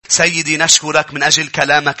سيدي نشكرك من أجل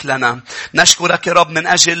كلامك لنا. نشكرك يا رب من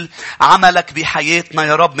أجل عملك بحياتنا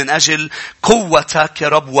يا رب، من أجل قوتك يا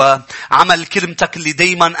رب وعمل كلمتك اللي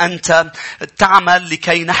دايما أنت تعمل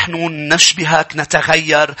لكي نحن نشبهك،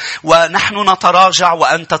 نتغير ونحن نتراجع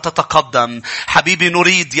وأنت تتقدم. حبيبي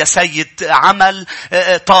نريد يا سيد عمل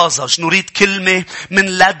طازج، نريد كلمة من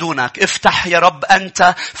لدنك. افتح يا رب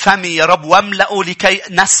أنت فمي يا رب واملأه لكي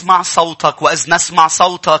نسمع صوتك، وإذ نسمع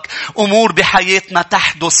صوتك أمور بحياتنا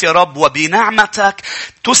تحدث يا رب، وبنعمتك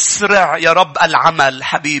تسرع يا رب العمل.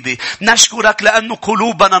 حبيبي نشكرك لأن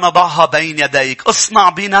قلوبنا نضعها بين يديك. اصنع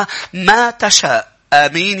بنا ما تشاء.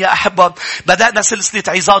 آمين يا أحبة. بدأنا سلسلة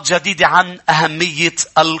عظات جديدة عن أهمية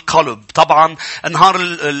القلب. طبعا نهار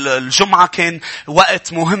الجمعة كان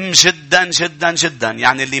وقت مهم جدا جدا جدا.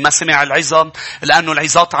 يعني اللي ما سمع العظة، لأنه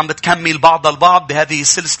العظات عم بتكمل بعض البعض بهذه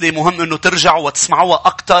السلسلة، مهم أنه ترجعوا وتسمعوها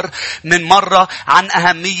أكتر من مرة عن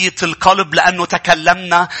أهمية القلب، لأنه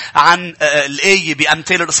تكلمنا عن الآية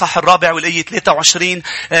بأمثال الإصحاح 4 والآية 23.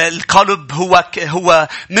 القلب هو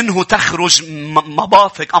منه تخرج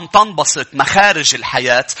مباثق أم تنبسط مخارج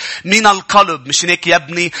الحياة من القلب. مش هيك يا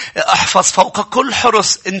ابني؟ احفظ فوق كل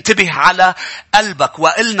حرص، انتبه على قلبك.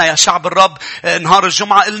 وقلنا يا شعب الرب نهار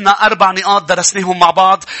الجمعة قلنا 4 نقاط درسناهم مع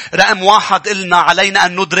بعض. رقم 1 قلنا علينا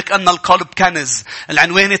أن ندرك أن القلب كنز.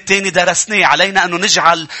 العنوان الثاني درسناه علينا أن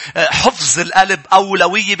نجعل حفظ القلب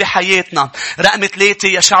أولوية بحياتنا. رقم 3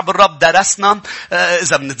 يا شعب الرب درسنا،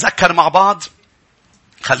 إذا بنتذكر مع بعض،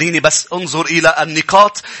 خليني بس انظر إلى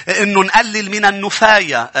النقاط، إنه نقلل من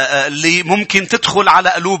النفاية اللي ممكن تدخل على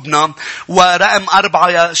قلوبنا. ورقم 4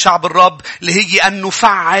 يا شعب الرب اللي هي أن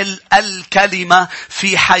نفعل الكلمة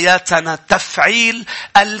في حياتنا، تفعيل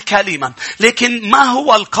الكلمة. لكن ما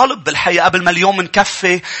هو القلب بالحقيقة؟ قبل ما اليوم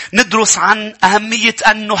نكفي ندرس عن أهمية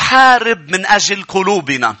أن نحارب من أجل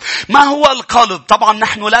قلوبنا. ما هو القلب؟ طبعا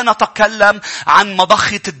نحن لا نتكلم عن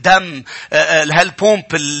مضخة الدم،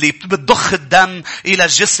 البومب اللي بتضخ الدم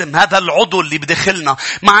إلى الجسم، هذا العضو اللي بداخلنا.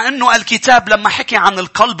 مع أنه الكتاب لما حكي عن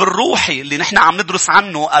القلب الروحي اللي نحن عم ندرس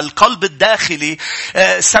عنه، القلب الداخلي،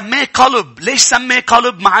 سميه قلب. ليش سميه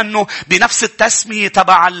قلب؟ مع أنه بنفس التسمية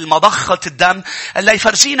تبع المضخة الدم اللي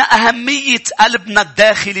يفرجينا أهمية قلبنا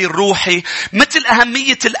الداخلي الروحي، مثل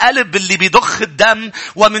أهمية القلب اللي بيضخ الدم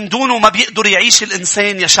ومن دونه ما بيقدر يعيش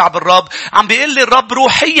الإنسان. يا شعب الرب عم بيقول لي الرب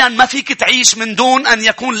روحيا ما فيك تعيش من دون أن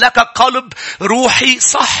يكون لك قلب روحي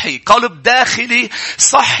صحي، قلب داخلي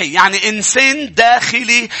صحي. يعني إنسان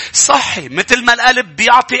داخلي صحي. مثل ما القلب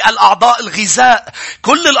بيعطي الأعضاء الغذاء،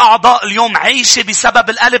 كل الأعضاء اليوم عايشة بسبب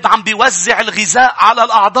القلب عم بيوزع الغذاء على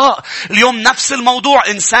الأعضاء. اليوم نفس الموضوع،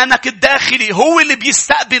 إنسانك الداخلي هو اللي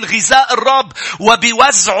بيستقبل غذاء الرب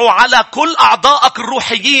وبيوزعه على كل أعضائك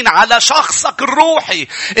الروحيين، على شخصك الروحي.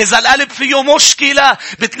 إذا القلب فيه مشكلة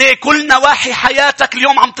بتلاقي كل نواحي حياتك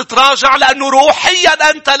اليوم عم تتراجع، لأنه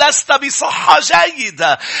روحيا أنت لست بصحة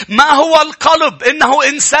جيدة. ما هو القلب؟ إنه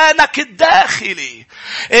إنسانك الداخلي،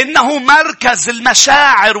 إنه مركز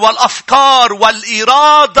المشاعر والأفكار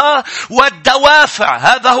والإرادة والدوافع.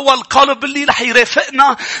 هذا هو القلب اللي رح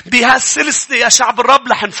يرافقنا بهالسلسلة يا شعب الرب.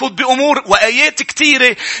 رح نفوت بأمور وآيات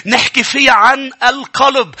كتيرة نحكي فيها عن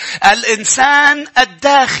القلب، الإنسان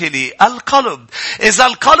الداخلي، القلب. إذا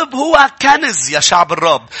القلب هو كنز يا شعب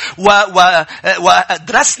الرب،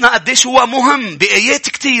 ودرسنا قديش هو مهم بآيات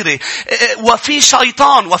كتيرة. وفي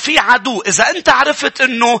شيطان وفي عدو. إذا أنت عرفت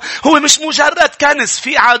أنه هو مش مجرد كنز،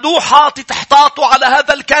 في عدو حاطط احتاطه على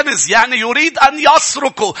هذا الكنز، يعني يريد أن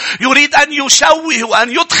يسرقه، يريد أن يشوهه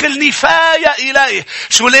وأن يدخل نفاية إليه.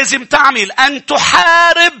 شو لازم تعمل؟ أن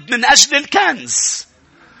تحارب من أجل الكنز.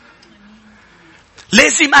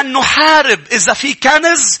 لازم أن نحارب. إذا في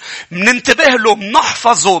كنز مننتبه له،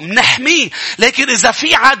 منحفظه، منحميه. لكن إذا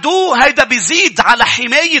في عدو، هيدا بيزيد على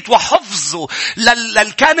حماية وحفظه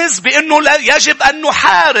للكنز، بأنه يجب أن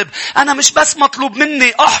نحارب. أنا مش بس مطلوب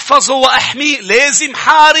مني أحفظه وأحميه، لازم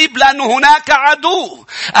حارب، لأنه هناك عدو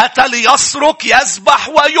أتى ليسرق، يذبح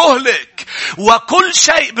ويهلك. وكل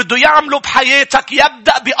شيء بده يعمله بحياتك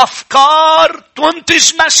يبدأ بأفكار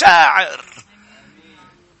تنتج مشاعر.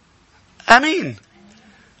 أمين.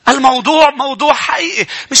 الموضوع موضوع حقيقي.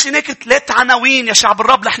 مش هناك 3 عناوين يا شعب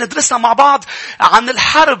الرب رح ندرسها مع بعض عن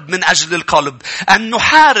الحرب من أجل القلب، أن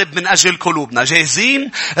نحارب من أجل قلوبنا.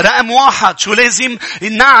 جاهزين؟ رقم 1 شو لازم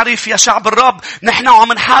نعرف يا شعب الرب؟ نحن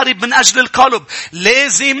عم نحارب من أجل القلب.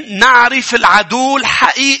 لازم نعرف العدو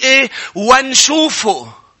الحقيقي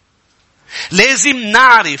ونشوفه. لازم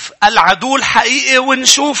نعرف العدو الحقيقي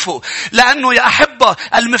ونشوفه. لأنه يا أحبة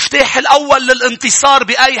المفتاح الأول للانتصار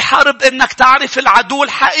بأي حرب إنك تعرف العدو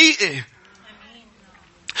الحقيقي.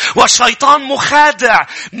 والشيطان مخادع،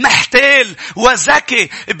 محتال وذكي،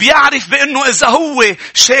 بيعرف بأنه إذا هو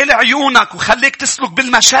شال عيونك وخليك تسلك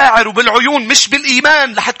بالمشاعر وبالعيون مش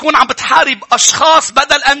بالإيمان، رح تكون عم بتحارب أشخاص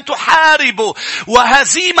بدل أن تحاربه.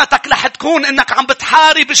 وهزيمتك رح تكون إنك عم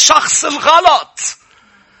بتحارب الشخص الغلط.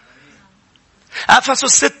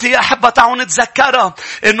 أفسس 6 يا أحبة تعالوا نتذكرها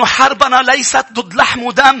إنه حربنا ليست ضد لحم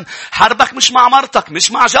ودم. حربك مش مع مرتك،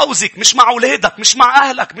 مش مع جوزك، مش مع أولادك، مش مع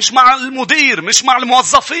أهلك، مش مع المدير، مش مع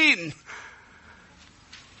الموظفين.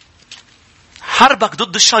 حربك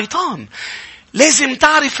ضد الشيطان. لازم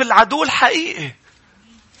تعرف العدو الحقيقي.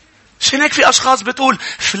 عشان هيك في أشخاص بتقول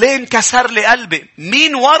فلان كسر لي قلبي.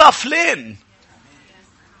 مين ورا فلان؟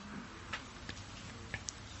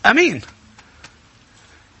 أمين.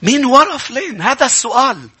 مين ورا فلان؟ هذا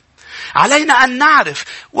السؤال. علينا أن نعرف،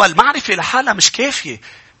 والمعرفة لحالها مش كافية.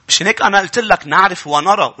 مش هيك أنا قلت لك نعرف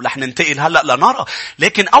ونرى، ورح ننتقل هلأ لنرى.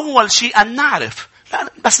 لكن أول شيء أن نعرف. لا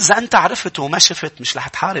بس إذا أنت عرفت وما شفت مش رح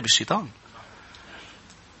تحارب الشيطان.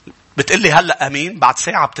 بتقلي هلأ أمين، بعد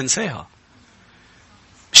ساعة بتنساها.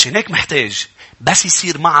 مش هيك محتاج بس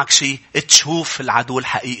يصير معك شيء تشوف العدو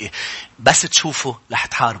الحقيقي. بس تشوفه رح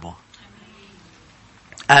تحاربه.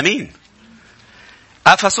 آمين.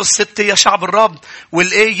 أفسس 6 يا شعب الرب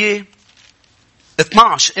والآية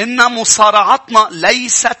 12. إن مصارعتنا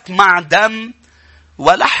ليست مع دم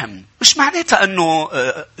ولحم. مش معناتها أنه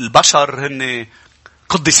البشر هن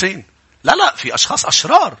قديسين. لا، في أشخاص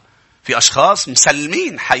أشرار. في أشخاص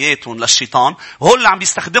مسلمين حياتهم للشيطان وهو اللي عم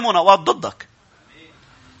بيستخدمهم أوقات ضدك.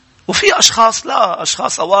 وفي أشخاص لا،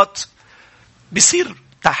 أشخاص أوقات بيصير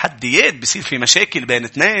تحديات، بيصير في مشاكل بين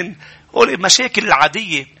اثنين. والمشاكل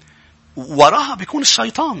العادية وراها بيكون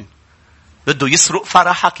الشيطان بده يسرق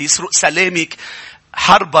فرحك، يسرق سلامك.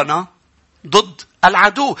 حربنا ضد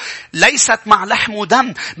العدو ليست مع لحم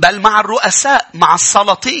ودم، بل مع الرؤساء، مع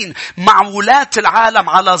السلاطين، مع ولاة العالم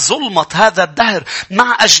على ظلمة هذا الدهر،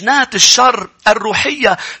 مع أجناد الشر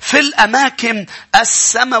الروحية في الأماكن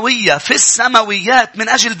السماوية، في السماويات. من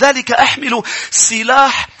أجل ذلك احملوا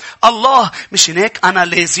سلاح الله. مش هيك أنا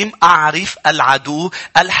لازم أعرف العدو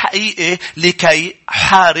الحقيقي لكي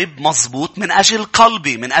أحارب مضبوط من أجل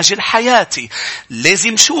قلبي، من أجل حياتي.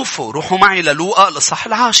 لازم شوفه. روحوا معي للوقا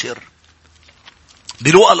الإصحاح 10.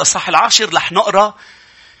 بلوقا الإصحاح 10 رح نقرأ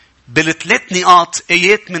بالثلاث نقاط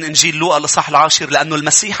آيات من إنجيل لوقا الإصحاح 10، لأنه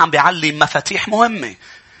المسيح عم بيعلم مفاتيح مهمة.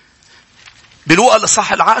 بلوقا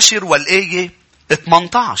الإصحاح 10 والآية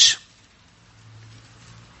 18.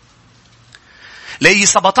 لأي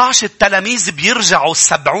 17 التلاميذ بيرجعوا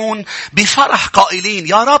 70 بفرح قائلين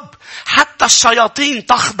يا رب حتى الشياطين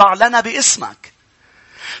تخضع لنا باسمك.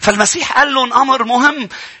 فالمسيح قال لهم أمر مهم.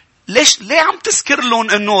 ليه عم تذكر لهم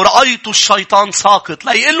انه رأيتوا الشيطان ساقط؟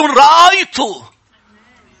 لا، يقول لهم رأيتوا.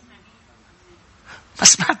 ما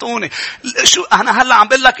سمعتوني؟ شو انا هلا عم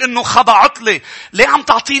بقول لك انه خضعت لي. ليه عم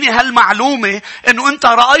تعطيني هالمعلومه انه انت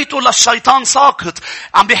رأيتوا للشيطان ساقط؟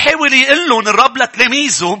 عم بيحاول يقول لهم الرب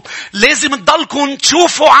لتلاميذه لازم تضلكم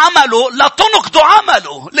تشوفوا عمله لا تنقضوا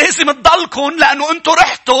عمله. لازم تضلكم، لانه انتوا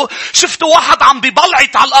رحتوا شفتوا واحد عم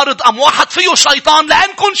ببلعت على الارض، ام واحد فيه شيطان،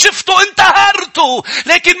 لانكم شفتوا انتهرتوا.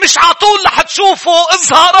 لكن مش عطول رح تشوفوا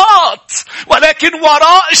اظهارات، ولكن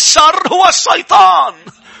وراء الشر هو الشيطان.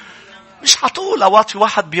 مش عطول. اوقات في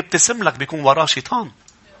واحد بيبتسم لك بيكون وراه شيطان.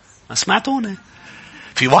 ما سمعتوني؟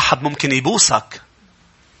 في واحد ممكن يبوسك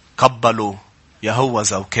قبله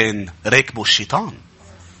يهوذا وكان راكبه الشيطان.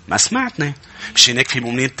 ما سمعتني؟ مش هيك في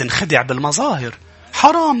مؤمنين تنخدع بالمظاهر.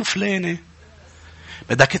 حرام فلانة.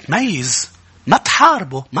 بدك تميز. ما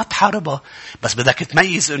تحاربه، ما تحاربه، بس بدك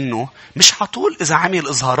تميز انه مش عطول اذا عمل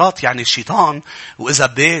اظهارات يعني الشيطان، واذا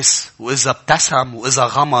باس، واذا ابتسم، واذا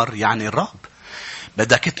غمر يعني الرب.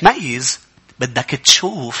 بدك تميز. بدك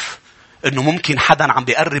تشوف انه ممكن حدا عم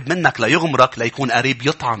بيقرب منك ليغمرك ليكون قريب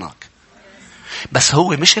يطعنك. بس هو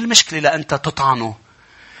مش المشكلة لأنت تطعنه.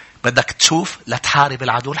 بدك تشوف لتحارب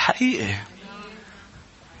العدو الحقيقي.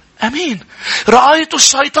 أمين. رأيت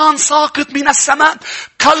الشيطان ساقط من السماء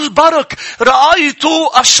كالبرق. رأيت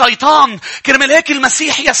الشيطان. كرمال هيك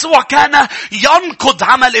المسيح يسوع كان ينقض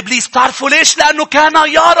عمل إبليس. تعرفوا ليش؟ لأنه كان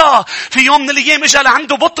يرى. في يوم من الأيام اجى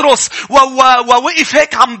لعنده بطرس ووقف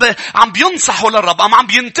هيك عم بينصحه للرب، عم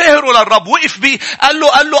بينتهروا للرب. وقف بيه قال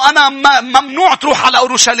له أنا ممنوع تروح على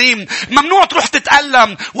أورشليم، ممنوع تروح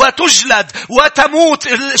تتألم وتجلد وتموت.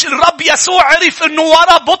 الرب يسوع عرف إنه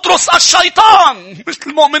ورا بطرس الشيطان. مش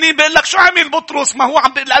المؤمنين بيقول لك شو عمل بطرس؟ ما هو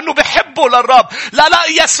لأنه بيحبه للرب. لا،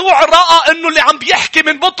 يسوع رأى انه اللي عم بيحكي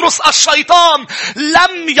من بطرس الشيطان.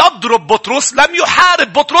 لم يضرب بطرس، لم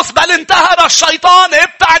يحارب بطرس، بل انتهر الشيطان.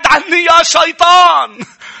 ابتعد عني يا شيطان.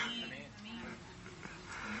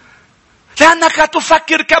 لأنك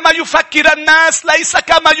تفكر كما يفكر الناس ليس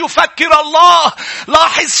كما يفكر الله.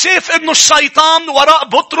 لاحظ شايف إنه الشيطان وراء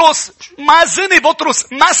بطرس. ما زني بطرس،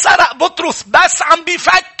 ما سرق بطرس، بس عم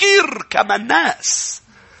بيفكر كما الناس.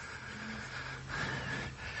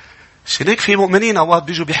 شنيك في مؤمنين أوقات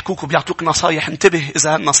بيجوا بيحكوك وبيعطوك نصايح. انتبه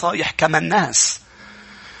إذا هالنصايح كما الناس.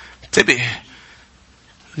 انتبه.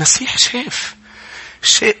 المسيح شاف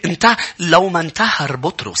انت لو ما انتهر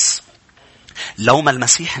بطرس، لو ما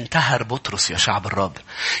المسيح انتهر بطرس يا شعب الرب،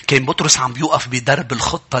 كان بطرس عم بيوقف بدرب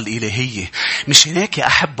الخطة الإلهية. مش هناك يا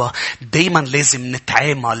أحبة دايما لازم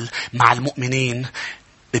نتعامل مع المؤمنين.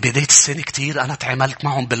 ببداية السنة كتير أنا تعاملت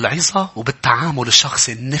معهم بالعظة وبالتعامل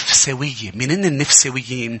الشخصي النفسوية. منين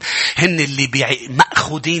النفسويين؟ هن اللي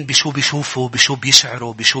مأخوذين بشو بيشوفوا، بشو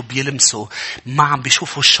بيشعروا، بشو بيلمسوا. ما عم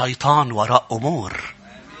بيشوفوا الشيطان وراء أمور.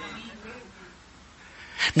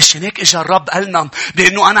 مش هناك إجا الرب قالنا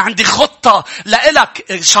بأنه أنا عندي خطة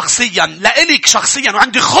لإلك شخصيا، لإلك شخصيا،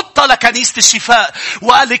 وعندي خطة لكنيسة الشفاء.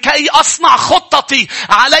 ولكي أصنع خطتي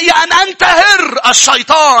علي أن أنتهر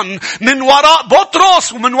الشيطان من وراء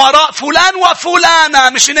بطرس ومن وراء فلان وفلانة.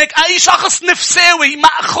 مش هناك أي شخص نفساوي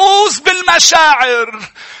مأخوذ بالمشاعر.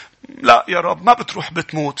 لا يا رب ما بتروح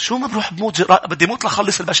بتموت. شو ما بروح بموت؟ بدي موت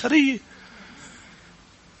لخلص البشرية.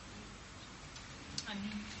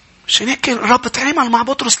 عشان هيك الرب تعامل مع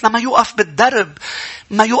بطرس لما يوقف بالدرب.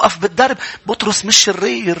 ما يوقف بالدرب. بطرس مش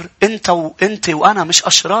شرير. انت وانا مش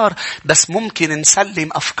اشرار، بس ممكن نسلم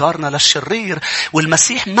افكارنا للشرير.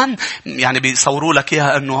 والمسيح من يعني بيصوروا لك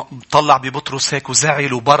اياها انه طلع ببطرس هيك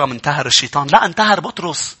وزعل وبرا منتهر الشيطان. لا، انتهر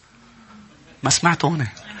بطرس. ما سمعتوني؟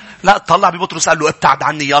 لا، طلع ببطرس قال له ابتعد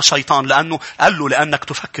عني يا شيطان. لانه قال له لانك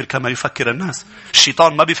تفكر كما يفكر الناس.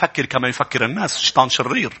 الشيطان ما بيفكر كما يفكر الناس. الشيطان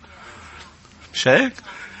شرير. مش هيك؟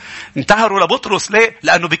 انتهروا لبطرس ليه؟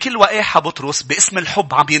 لأنه بكل وقاحة بطرس باسم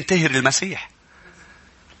الحب عم ينتهر المسيح.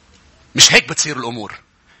 مش هيك بتصير الأمور.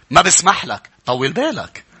 ما بسمح لك. طول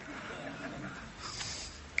بالك.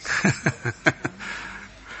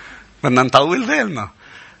 بدنا نطول بالنا.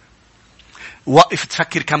 وقف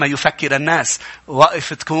تفكر كما يفكر الناس.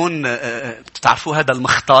 وقف تكون تعرفوا هذا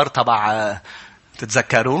المختار تبع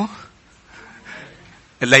تتذكروه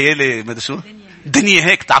الليالي ماذا شو الدنيا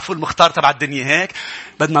هيك. تعرفوا المختار تبع الدنيا هيك.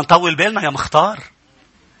 بدنا نطول بالنا يا مختار.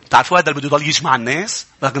 تعرفوا هذا اللي بده يضل يجمع الناس.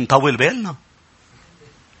 بدنا نطول بالنا.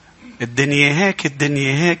 الدنيا هيك،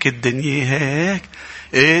 الدنيا هيك، الدنيا هيك.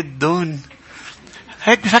 الدن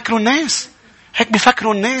هيك بيفكروا الناس. هيك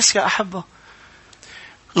بيفكروا الناس يا أحبة.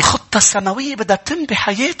 الخطة السماوية بدها تتم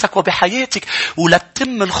بحياتك وبحياتك. ولا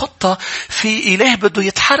تتم الخطة في إله بده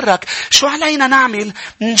يتحرك. شو علينا نعمل؟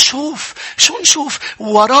 نشوف. شو نشوف؟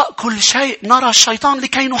 وراء كل شيء نرى الشيطان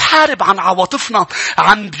لكي نحارب عن عواطفنا،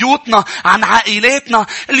 عن بيوتنا، عن عائلاتنا.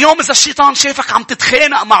 اليوم إذا الشيطان شافك عم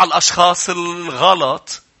تتخانق مع الأشخاص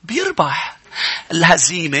الغلط بيربح.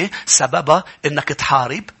 الهزيمة سببها إنك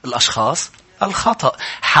تحارب الأشخاص الخطأ.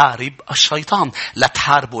 حارب الشيطان. لا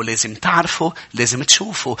تحاربه لازم تعرفه، لازم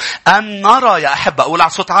تشوفه. أن نرى يا أحبة. أقول على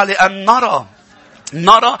صوت عالي أن نرى.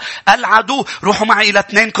 نرى العدو. روحوا معي إلى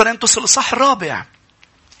 2 كورنثوس الإصحاح 4.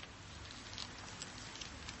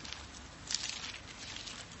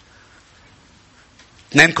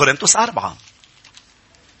 2 كورنثوس 4.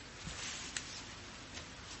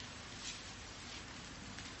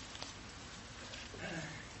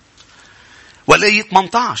 والآية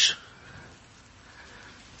 18.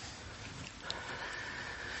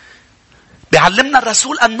 بيعلمنا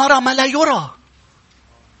الرسول أن نرى ما لا يرى.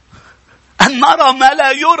 أن نرى ما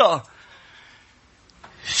لا يرى.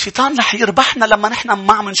 الشيطان رح يربحنا لما نحن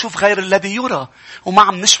ما عم نشوف غير الذي يرى، وما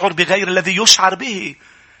عم نشعر بغير الذي يشعر به،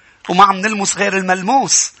 وما عم نلمس غير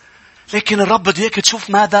الملموس. لكن الرب بده اياك تشوف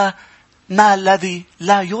ماذا؟ ما الذي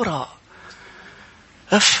لا يرى.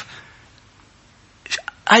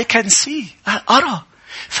 I can see. أرى.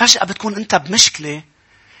 فجأة بتكون أنت بمشكلة.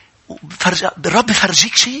 الرب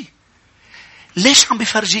بيفرجيك شيء. ليش عم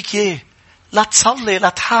بيفرجيك اياه؟ لا تصلي، لا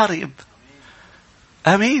تحارب.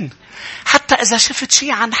 امين. حتى اذا شفت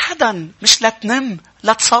شيء عن حدا مش لا تنم،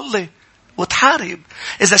 لا تصلي وتحارب.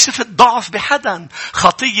 اذا شفت ضعف بحدا،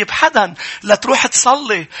 خطيه بحدا، لا تروح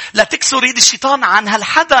تصلي، لا تكسر يد الشيطان عن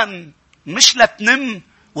هالحدا، مش لا تنم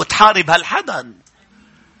وتحارب هالحدا.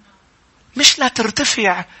 مش لا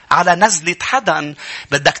ترتفع على نزلة حدا،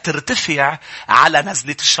 بدك ترتفع على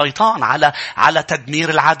نزلة الشيطان، على تدمير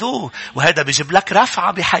العدو. وهذا بيجيب لك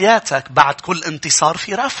رفعة بحياتك. بعد كل انتصار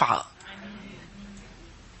في رفعة.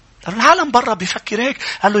 العالم برا بيفكر هيك.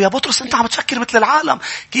 قال له يا بطرس انت عم تفكر مثل العالم.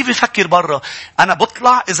 كيف بيفكر برا؟ انا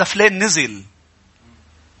بطلع اذا فلان نزل.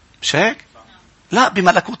 مش هيك؟ لا،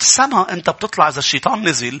 بملكوت السماء أنت بتطلع إذا الشيطان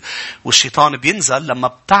نزل. والشيطان بينزل لما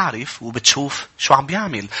بتعرف وبتشوف شو عم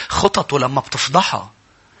بيعمل. خططه لما بتفضحها.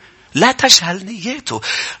 لا تجهل نيته.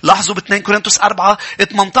 لاحظوا ب2 كورنثوس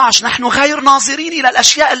 4:18 نحن غير ناظرين إلى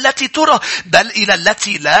الأشياء التي ترى بل إلى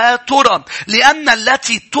التي لا ترى لأن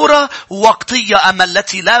التي ترى وقتية أما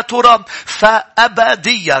التي لا ترى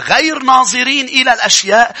فأبدية. غير ناظرين إلى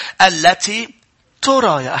الأشياء التي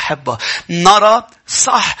ترى يا أحبة. نرى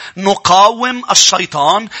صح، نقاوم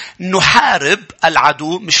الشيطان، نحارب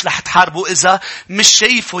العدو. مش رح تحاربه إذا مش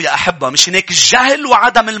شايفه يا أحبة. مش هناك الجهل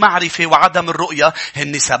وعدم المعرفة وعدم الرؤية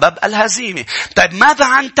هن سبب الهزيمة. طيب ماذا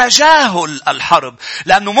عن تجاهل الحرب؟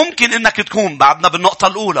 لأنه ممكن إنك تكون بعدنا بالنقطة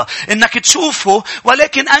الأولى إنك تشوفه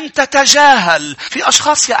ولكن أنت تجاهل. في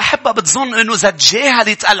أشخاص يا أحبة بتظن إنه إذا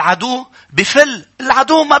تجاهلت العدو بفل.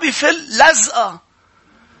 العدو ما بفل، لزقة.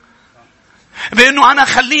 بأنه أنا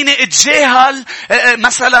خليني أتجاهل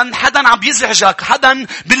مثلا حدا عم بيزعجك، حدا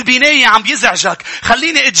بالبناية عم بيزعجك،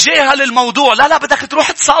 خليني أتجاهل الموضوع. لا بدك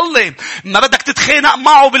تروح تصلي. ما بدك تتخانق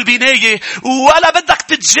معه بالبناية ولا بدك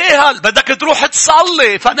تتجاهل، بدك تروح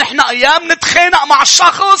تصلي. فنحن أيام نتخانق مع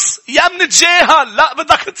الشخص، أيام نتجاهل. لا،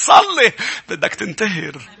 بدك تصلي، بدك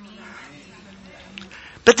تنتهر.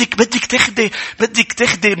 بدك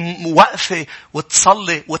تاخدي وقفة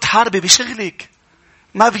وتصلي وتحاربي بشغلك.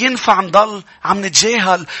 ما بينفع نضل عم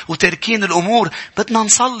نتجاهل وتركين الأمور. بدنا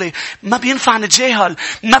نصلي. ما بينفع نتجاهل.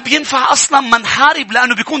 ما بينفع أصلا ما نحارب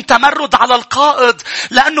لأنه بيكون تمرد على القائد.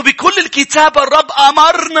 لأنه بكل الكتاب الرب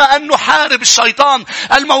أمرنا أن نحارب الشيطان.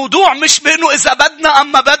 الموضوع مش بأنه إذا بدنا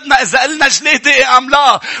أم ما بدنا، إذا قلنا جليدة أم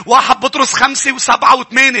لا. 1 بطرس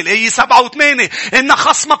 5:7-8 الآية 7-8 إن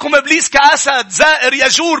خصمكم إبليس كأسد زائر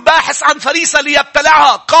يجور باحث عن فريسة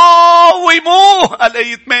ليبتلعها قاوموه.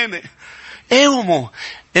 الآية 8 قاوموا.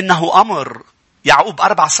 إنه أمر. يعقوب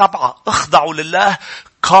 4:7 اخضعوا لله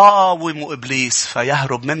قاوموا إبليس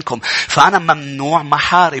فيهرب منكم. فأنا ممنوع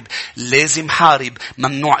محارب، لازم حارب.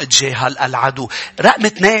 ممنوع اتجاهل العدو. رقم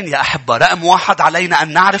 2 يا أحبة. رقم 1 علينا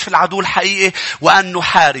أن نعرف العدو الحقيقي وأن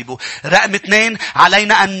نحاربه. رقم 2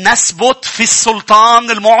 علينا أن نثبت في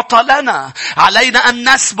السلطان المعطى لنا. علينا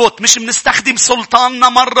أن نثبت، مش بنستخدم سلطاننا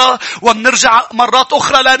مرة وبنرجع مرات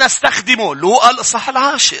أخرى لا نستخدمه. لوقا الإصحاح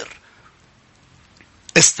 10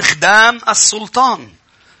 استخدام السلطان.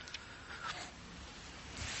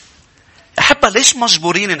 أحبة ليش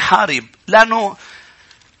مجبورين نحارب؟ لأنه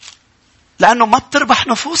ما بتربح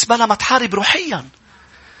نفوس بلا ما تحارب روحيا.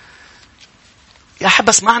 يا أحبة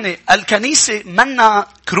اسمعني، الكنيسة منا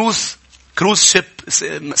كروز شيب،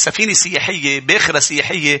 سفينة سياحية، باخرة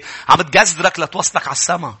سياحية عم تجذرك لتوصلك على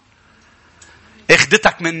السماء.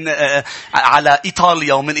 اخدتك من على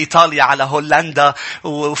إيطاليا ومن إيطاليا على هولندا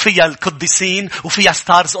وفيها القديسين وفيها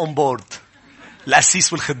ستارز اون بورد.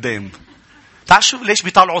 القسيس والخدام. تعرفوا ليش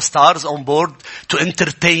بيطلعوا ستارز اون بورد؟ تو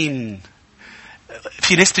انترتين.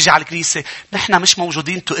 في ناس تجي على الكنيسة، نحن مش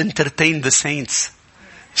موجودين تو انترتين ذا سينتس.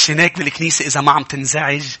 شناك بالكنيسة إذا ما عم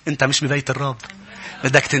تنزعج أنت مش ببيت الرب.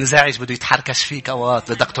 بدك تنزعج، بده يتحركش فيك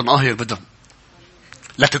أوقات، بدك تنقهر، بده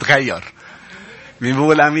لا تتغير. مين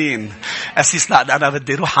بقول أمين؟ أسيس لا أنا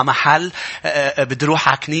بدي أروح على محل، بدي أروح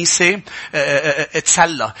على كنيسة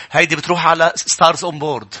اتسلى. هيدي بتروح على ستارز اون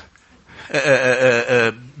بورد.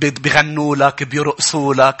 بيغنوا لك،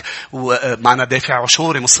 بيرقصوا لك. وما أنا دافع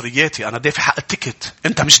عشوري مصرياتي، أنا دافع حق التيكت.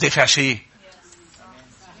 أنت مش دافع شيء.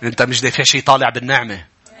 أنت مش دافع شيء، طالع بالنعمة.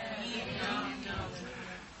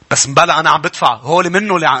 بس مبلا أنا عم بدفع. هول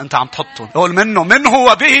منه اللي أنت عم تحطه. هول منه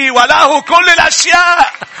وبه وله كل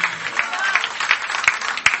الأشياء.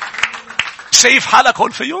 شايف حالك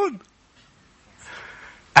هول فيون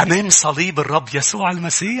أمام صليب الرب يسوع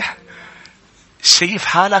المسيح؟ شايف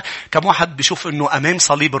حالك؟ كم واحد بيشوف إنه أمام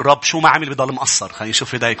صليب الرب شو ما عمل بيضل مقصر. خلينا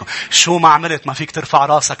نشوف يديكم. شو ما عملت ما فيك ترفع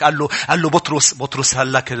راسك. قال له بطرس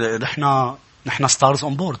هلك نحن ستارز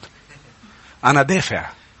اون بورد. أنا دافع.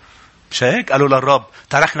 مش هيك؟ قالوا للرب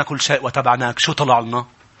تركنا كل شيء وتبعناك. شو طلع لنا؟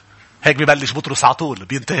 هيك بيبلش بطرس على طول،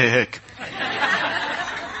 بينتهي هيك.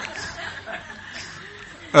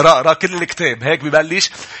 رأى كل الكتاب هيك ببلش.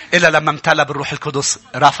 إلا لما امتلأ بالروح القدس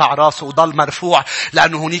رفع رأسه وضل مرفوع،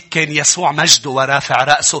 لأنه هناك كان يسوع مجده ورافع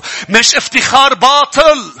رأسه. مش افتخار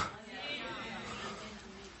باطل.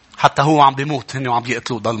 حتى هو عم بيموت هني وعم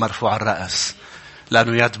بيقتلوا ضل مرفوع الرأس،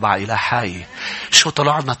 لأنه يتبع إلى حي. شو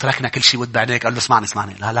طلعنا تركنا كل شيء واتبعناك. قال له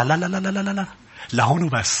اسمعني لا لا لا لا لا لا لا لا لهون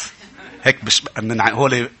وبس. هيك مش هو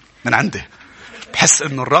من عنده. بحس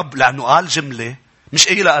إنه الرب لأنه قال جملة مش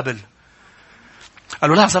قايلها قبل.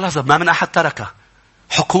 قالوا لحظة ما من أحد تركه.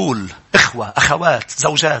 حقول، إخوة، أخوات،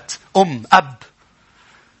 زوجات، أم، أب.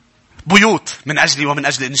 بيوت من أجلي ومن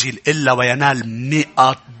أجل الإنجيل إلا وينال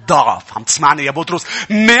 100 ضعف. عم تسمعني يا بطرس؟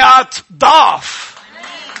 100 ضعف.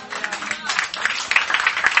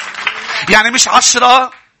 يعني مش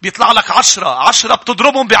 10 بيطلع لك 10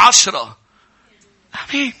 بتضربهم ب10.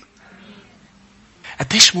 آمين.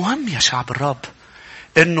 قديش مهم يا شعب الرب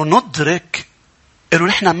إنه ندرك إنه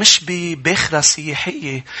نحن مش بباخرة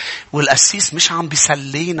سياحية والقسيس مش عم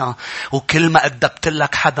بيسلينا وكل ما أدبت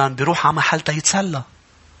لك حدا بيروح على محل يتسلى.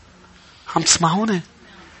 عم تسمعوني؟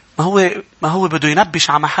 ما هو بده ينبش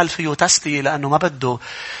على محل فيه تسلية لأنه ما بده.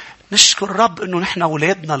 نشكر الرب إنه نحن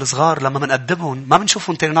أولادنا الصغار لما منقدمهم ما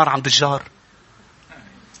بنشوفهم تاني نار عند الجار.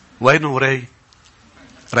 وينه ري؟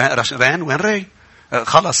 رين وين ري؟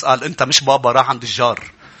 خلص قال أنت مش بابا، راح عند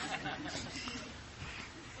الجار.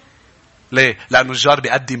 ليه؟ لأنه الجار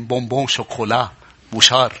بيقدم بونبون شوكولا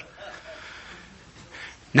وشار.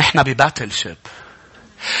 نحن بباتل شيب.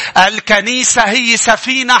 الكنيسة هي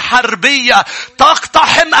سفينة حربية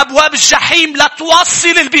تقتحم أبواب الجحيم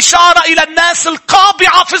لتوصل البشارة إلى الناس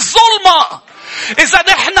القابعة في الظلمة. إذا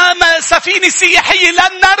نحن سفينة سياحية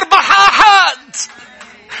لن نربح أحد.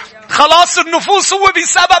 خلاص النفوس هو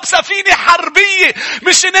بسبب سفينة حربية.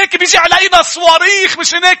 مش هناك بيجي علينا صواريخ،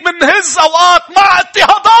 مش هناك منهز أوقات مع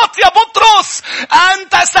اضطهادات. يا بطرس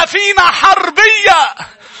أنت سفينة حربية.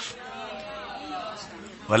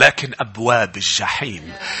 ولكن أبواب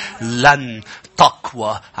الجحيم لن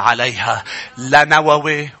تقوى عليها لا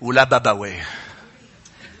نووي ولا ببوي.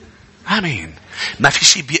 آمين. ما في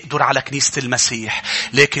شيء بيقدر على كنيسة المسيح.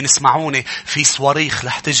 لكن اسمعوني، في صواريخ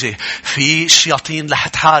رح تجي، في شياطين رح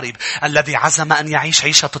تحارب. الذي عزم أن يعيش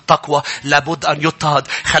عيشة التقوى لابد أن يضطهد.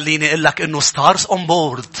 خليني أقول لك إنه ستارز أون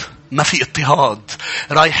بورد ما في اضطهاد.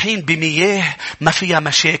 رايحين بمياه ما فيها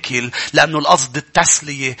مشاكل. لأنه القصد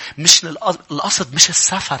التسلية، مش القصد مش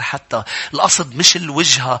السفر حتى. القصد مش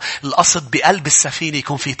الوجهة. القصد بقلب السفينة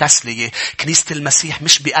يكون في تسلية. كنيسة المسيح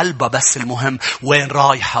مش بقلبها بس المهم، وين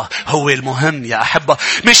رايحة هو المهم يا أحبة.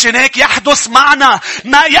 مش هناك يحدث معنا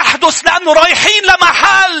ما يحدث لأنه رايحين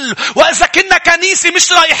لمحل. وإذا كنا كنيسة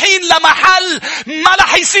مش رايحين لمحل ما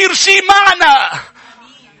رح يصير شيء معنا.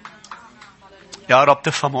 يا رب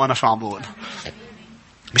تفهموا أنا شو عم بقول.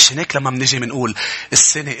 مش هناك لما منجي منقول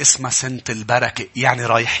السنة اسمها سنة البركة، يعني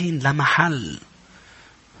رايحين لمحل.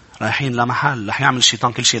 رايحين لمحل رح يعمل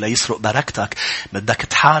الشيطان كل شيء ليسرق بركتك. بدك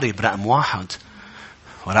تحارب رقم 1.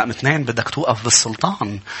 ورقم 2 بدك توقف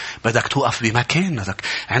بالسلطان. بدك توقف بمكانك.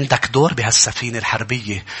 عندك دور بهالسفينة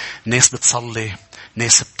الحربية. ناس بتصلي،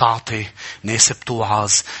 ناس بتعطي، ناس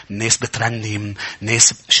بتوعظ، ناس بترنم،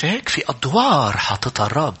 ناس شيك في أدوار حاططها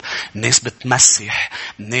الرب. ناس بتمسح،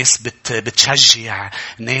 ناس بتشجع،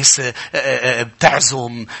 ناس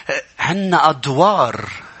بتعزم. عنا أدوار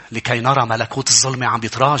لكي نرى ملكوت الظلمة عم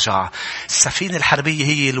بيتراجع. السفينة الحربية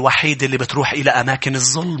هي الوحيدة اللي بتروح إلى أماكن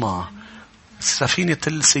الظلمة. سفينة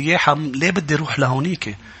السياحة ليه بدي روح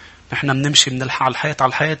لهونيك؟ نحن بنمشي من الحيط على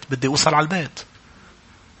الحيط. بدي أوصل على البيت،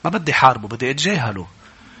 ما بدي حاربه، بدي أتجاهله.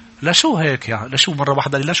 لا شو هيك يعني؟ لا شو مرة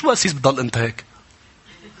واحدة؟ لا شو أسيس بضل أنت هيك؟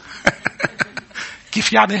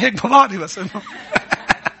 كيف يعني هيك؟ ما بعرف بس إنه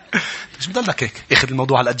مش بضلك هيك. اخذ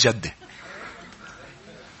الموضوع على قد جدي.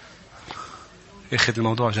 اخذ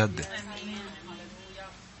الموضوع جدي.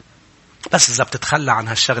 بس إذا بتتخلى عن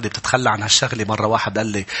هالشغلة بتتخلى عن هالشغلة. مرة واحد قال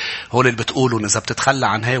لي هول اللي بتقولوا إذا بتتخلى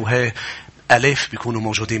عن هاي وهاي ألاف بيكونوا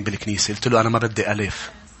موجودين بالكنيسة. قلت له أنا ما بدي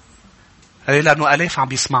ألاف. قال لي لأنه ألاف عم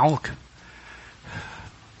بيسمعوك.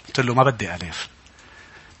 قلت له ما بدي ألاف.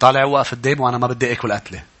 طالع وقف قدامه وأنا ما بدي أكل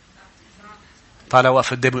قتلة. طالع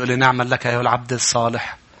وقف قدامه يقول لي نعمل لك أيها العبد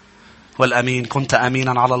الصالح والأمين، كنت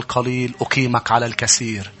أمينا على القليل أقيمك على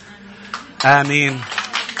الكثير. آمين.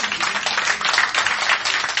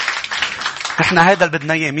 احنا هذا اللي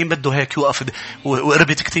بدنا اياه. مين بده هيك يوقف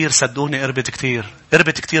وقربت كتير؟ صدقوني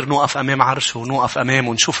قربت كتير نوقف امام عرشه ونوقف امامه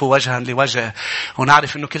ونشوفه وجها لوجه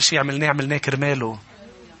ونعرف انه كل شيء عملناه كرماله.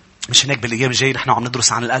 مش هناك بالايام الجايه نحن عم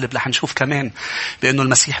ندرس عن القلب رح نشوف كمان بانه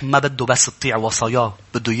المسيح ما بده بس تطيع وصاياه،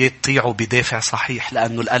 بده اياه تطيعه بدافع صحيح،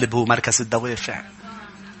 لانه القلب هو مركز الدوافع.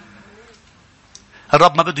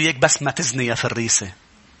 الرب ما بده اياك بس ما تزني يا فريسه.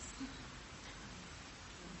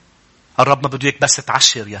 الرب ما بده اياك بس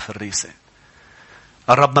تعشر يا فريسه.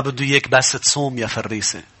 الرب ما بده اياك بس تصوم يا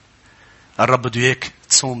فريسه. الرب بده اياك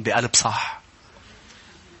تصوم بقلب صح،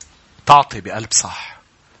 تعطي بقلب صح،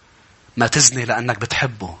 ما تزني لانك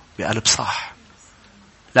بتحبه بقلب صح.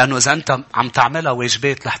 لانه اذا انت عم تعملها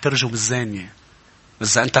واجبات رح ترجو بالزانيه.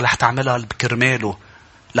 اذا انت رح تعملها بكرماله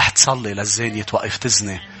رح تصلي للزانيه توقف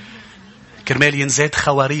تزني كرمال ينزاد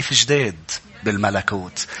خواريف جداد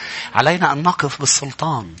بالملكوت. علينا ان نقف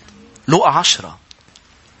بالسلطان. لوقا 10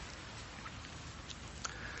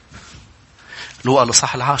 لوقا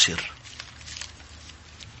الإصحاح 10.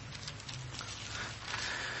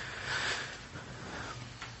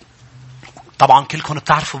 طبعا كلكم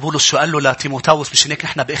بتعرفوا بولس شو قال له لتيموثاوس. مش هيك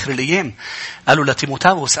نحن بآخر الأيام قال له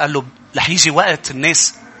لتيموثاوس، قال له رح يجي وقت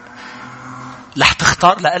الناس رح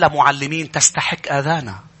تختار لها معلمين تستحق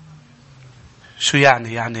آذانا. شو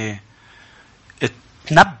يعني؟ يعني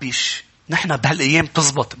تنبش. نحن بهالأيام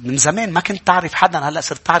تزبط. من زمان ما كنت تعرف حدا، هلأ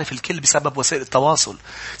صرت تعرف الكل بسبب وسائل التواصل.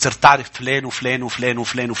 صرت تعرف فلان وفلان وفلان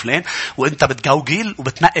وفلان وفلان، وانت بتجوجل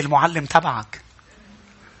وبتنقي المعلم تبعك.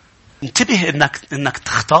 انتبه انك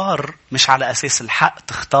تختار مش على اساس الحق،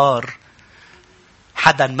 تختار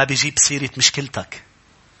حدا ما بيجيب سيرة مشكلتك.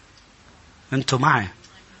 انتوا معي؟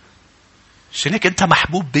 شنك انت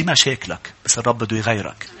محبوب بمشاكلك، بس الرب بده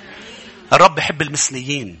يغيرك. الرب يحب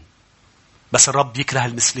المثليين، بس الرب يكره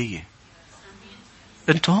المثلية.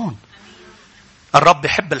 انتوا هون. الرب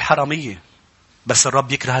يحب الحرامية، بس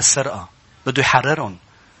الرب يكره السرقة، بده يحررهم.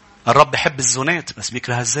 الرب يحب الزنات، بس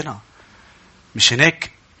بيكره الزنا. مش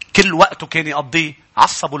هناك كل وقته كان يقضيه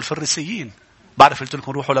عصبوا الفريسيين. بعرف قلت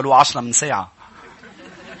لكم روحوا للوقا 10 من ساعة،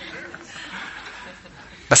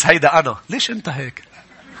 بس هيدا أنا. ليش أنت هيك؟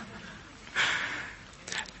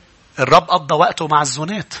 الرب قضى وقته مع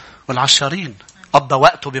الزنات والعشارين. قضى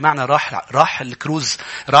وقته بمعنى راح الكروز،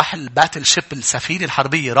 راح الباتل شيب، السفينة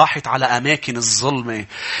الحربية راحت على أماكن الظلمة.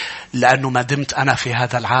 لأنه ما دمت أنا في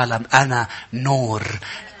هذا العالم أنا نور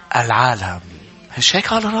العالم. مش هيك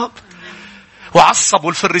قال الرب؟ وعصبوا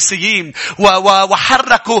الفريسيين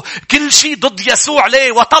وحركوا كل شيء ضد يسوع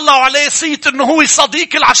ليه، وطلعوا عليه صيت انه هو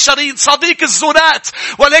صديق العشرين، صديق الزنات.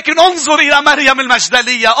 ولكن انظر الى مريم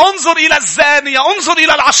المجدلية، انظر الى الزانية، انظر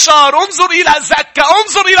الى العشار، انظر الى زكا،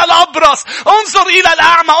 انظر الى الابرص، انظر الى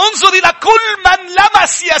الاعمى، انظر الى كل من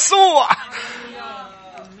لمس يسوع.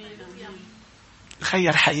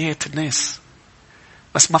 غير حياة الناس.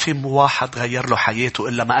 بس ما في واحد غير له حياته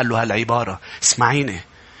الا ما قال له هالعبارة: اسمعيني،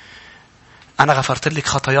 أنا غفرت لك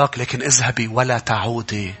خطاياك، لكن اذهبي ولا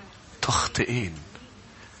تعودي تخطئين.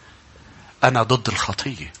 أنا ضد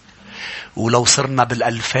الخطية. ولو صرنا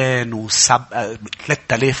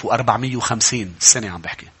 3450 سنة عم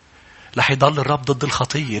بحكي، رح يضل الرب ضد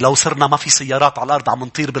الخطية. لو صرنا ما في سيارات على الأرض عم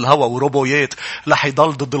نطير بالهواء وروبويات، رح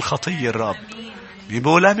يضل ضد الخطية الرب.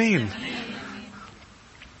 يقول أمين.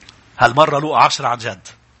 هالمرة لوقا 10 عن جد.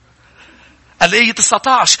 الآية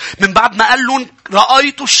 19 من بعد ما قال لهم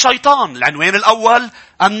رأيت الشيطان. العنوان الأول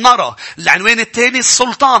النرى، العنوان الثاني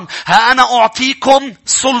السلطان. ها أنا أعطيكم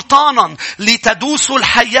سلطانا لتدوسوا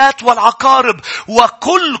الحياة والعقارب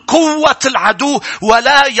وكل قوة العدو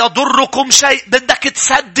ولا يضركم شيء. بدك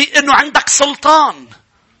تصدق إنه عندك سلطان.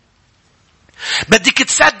 بدك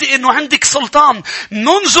تصدق إنه عندك سلطان.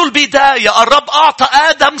 منذ البداية الرب أعطى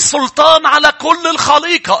آدم سلطان على كل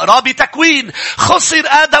الخليقة. رابي تكوين خسر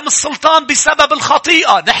آدم السلطان بسبب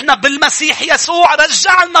الخطيئة. نحن بالمسيح يسوع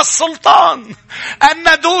رجعنا السلطان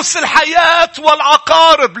أن ندوس الحياة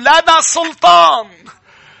والعقارب. لنا سلطان،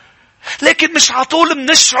 لكن مش عطول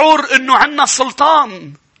منشعر إنه عنا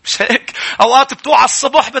سلطان. مش هيك؟ أوقات بتوع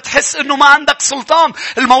الصبح بتحس إنه ما عندك سلطان.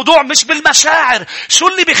 الموضوع مش بالمشاعر. شو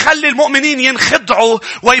اللي بيخلي المؤمنين ينخدعوا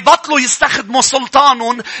ويبطلوا يستخدموا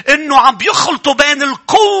سلطانهم؟ إنه عم بيخلطوا بين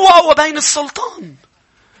القوة وبين السلطان.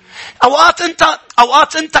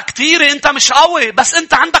 أوقات أنت كتير، أنت مش قوي، بس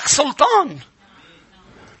أنت عندك سلطان.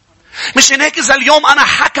 مش هيك؟ إذا اليوم أنا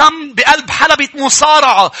حكم بقلب حلبة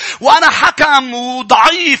مصارعة، وأنا حكم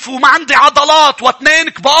وضعيف وما عندي عضلات، واثنين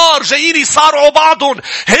كبار جايين يصارعوا بعضهم،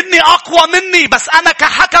 هني أقوى مني، بس أنا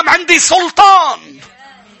كحكم عندي سلطان.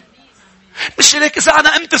 مش هيك؟ إذا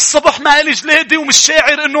أنا قمت الصبح ما لي جلادي ومش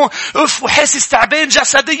شاعر إنه أف وحاسس تعبان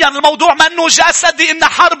جسديا، الموضوع منه جسدي. إن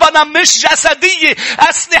حربنا مش جسدية،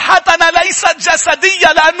 أسلحتنا ليست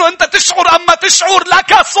جسدية، لأنه أنت تشعر أما تشعر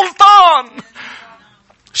لك سلطان.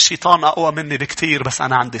 الشيطان أقوى مني بكتير، بس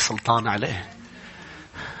أنا عندي سلطان عليه.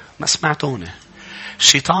 ما سمعتوني؟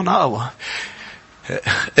 الشيطان أقوى.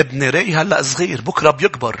 ابن ري هلأ صغير، بكرة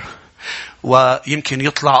بيكبر ويمكن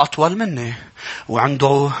يطلع أطول مني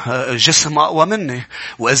وعنده جسم أقوى مني،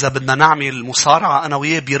 وإذا بدنا نعمل مصارعة أنا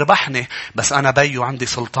وياه بيربحني، بس أنا بيو عندي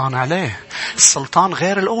سلطان عليه. السلطان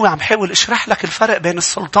غير القوة. عم حاول أشرح لك الفرق بين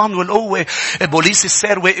السلطان والقوة. البوليسي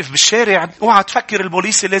السير واقف بالشارع، اوعى تفكر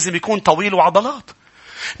البوليسي لازم يكون طويل وعضلات.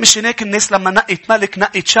 مش هناك الناس لما نقت ملك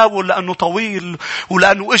نقت شاول لأنه طويل،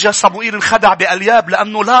 ولأنه إجا صموئيل انخدع بألياب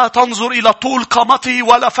لأنه لا تنظر إلى طول قامته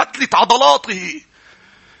ولا فتلة عضلاته،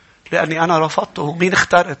 لأني أنا رفضته. مين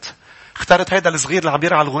اخترت هيدا الصغير اللي عم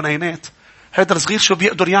يرعى الغنينات؟ هيدا الصغير شو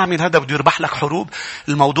بيقدر يعمل؟ هذا بده يربح لك حروب.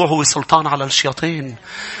 الموضوع هو سلطان على الشياطين.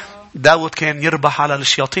 داود كان يربح على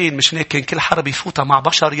الشياطين. مش هيك كان كل حرب يفوتها مع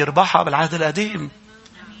بشر يربحها بالعهد القديم.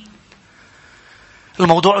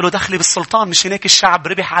 الموضوع له دخل بالسلطان. مش هناك الشعب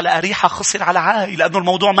ربح على أريحة خسر على عاي، لأنه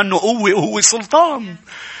الموضوع منه قوة وهو سلطان.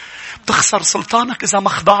 بتخسر سلطانك إذا ما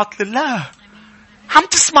خضعت لله. عم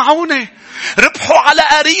تسمعوني؟ ربحوا على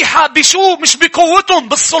أريحة بشو؟ مش بقوتهم،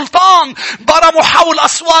 بالسلطان. برموا حول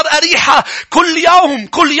أسوار أريحة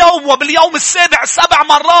كل يوم وباليوم السابع 7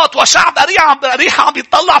 مرات، وشعب أريحة عم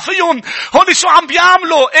يتطلع فيهم. هون شو عم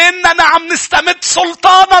بيعملوا؟ إننا عم نستمد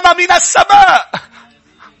سلطاننا من السماء،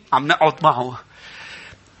 عم نقعد معه.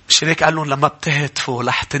 مش هيك قال لهم لما بتهتفوا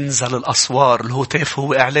رح تنزل الأسوار؟ الهتاف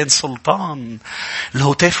هو إعلان سلطان.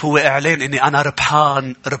 الهتاف هو إعلان إني أنا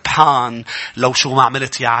ربحان لو شو ما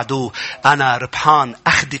عملت يا عدو. أنا ربحان.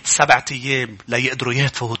 أخذت 7 أيام ليقدروا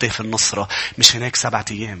يهتفوا هتاف النصرة. مش هناك 7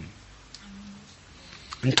 أيام.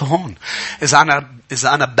 انتوا هون. إذا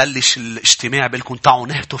أنا ببلش الاجتماع بقلكم تعوا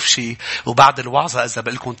نهتف شيء، وبعد الوعظة إذا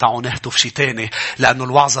بقلكم تعوا نهتف شيء تاني، لأنه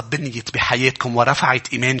الوعظة بنيت بحياتكم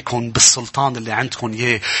ورفعت إيمانكم بالسلطان اللي عندكم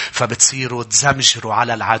إياه، فبتصيروا تزمجروا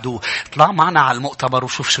على العدو. طلع معنا على المؤتمر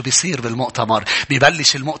وشوف شو بيصير بالمؤتمر.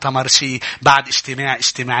 بيبلش المؤتمر شيء، بعد اجتماع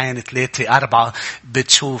 2 3 4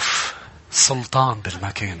 بتشوف سلطان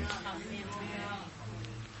بالمكان.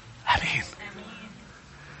 أمين.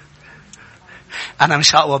 أنا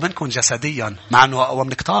مش أقوى منكم جسديا، مع أنه أقوى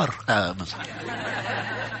من كتار.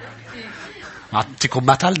 أعطيكم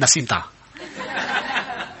مثل. نسيم تعال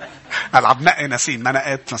ألعب نقي نسيم، ما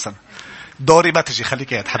نقيت مثلا دوري ما تجي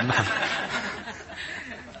خليك يتحدث.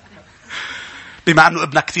 بما أنه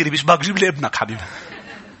ابنك كثير بيشبهك، جيب لي ابنك حبيبي.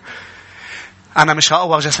 أنا مش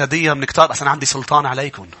أقوى جسديا من كتار، بس أنا عندي سلطان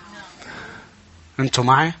عليكم. أنتوا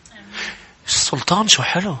معي؟ السلطان شو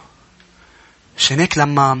حلو. شنيك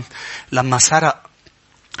لما سرق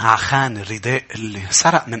عخان الرداء اللي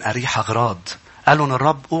سرق من أريحة أغراض، قالوا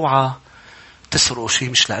الرب اوعى تسرقوا شيء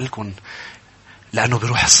مش لألكن، لأنه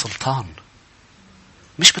بيروح السلطان،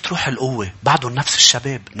 مش بتروح القوة. بعدهم نفس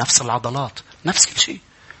الشباب، نفس العضلات، نفس كل شيء،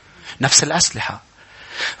 نفس الأسلحة.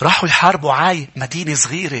 راحوا يحاربوا عاي، مدينة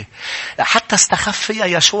صغيرة حتى استخف فيها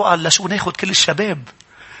يشوع. قال لشو ناخد كل الشباب؟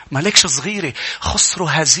 مالكش صغيرة. خسروا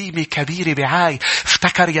هزيمة كبيرة بعاي.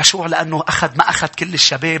 افتكر يشوع لأنه ما أخذ كل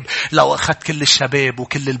الشباب. لو أخذ كل الشباب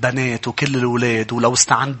وكل البنات وكل الأولاد، ولو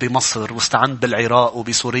استعان بمصر واستعان بالعراق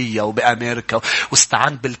وبسوريا وبأمريكا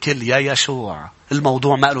واستعان بالكل، يا يشوع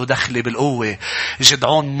الموضوع ما له دخل بالقوة.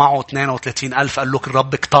 جدعون معه 32,000. قال لك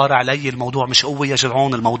الرب اكتار علي. الموضوع مش قوة يا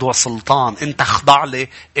جدعون، الموضوع سلطان. انت خضع لي،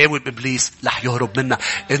 قاوي بإبليس رح يهرب منا.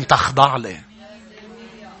 انت خضع لي.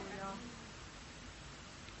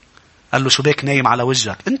 قال له شو بيك نايم على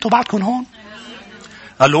وجهك؟ انتوا بعدكم هون.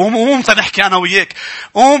 قال له قوم تنحكي انا وياك.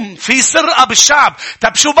 قوم، في سرقة بالشعب.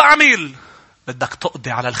 طب شو بعمل؟ بدك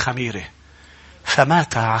تقضي على الخميرة.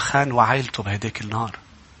 فمات عخان وعائلته بهديك النار.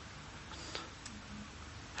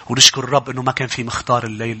 ونشكر الرب انه ما كان في مختار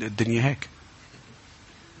الليل الدنيا هيك،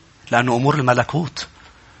 لانه امور الملكوت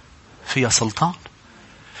فيها سلطان،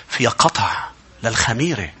 فيها قطع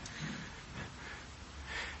للخميرة.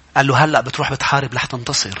 قال له هلأ بتروح بتحارب رح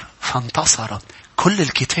تنتصر. فانتصرت. كل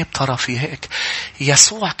الكتاب ترى في هيك.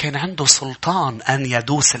 يسوع كان عنده سلطان أن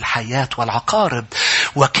يدوس الحياة والعقارب،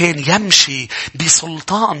 وكان يمشي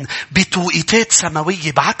بسلطان بتوقيتات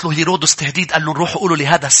سماوية. بعت له هيرودس تهديد، قال له نروح قولوا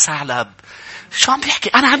لهذا الثعلب. شو عم بيحكي؟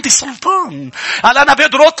 أنا عندي سلطان. قال أنا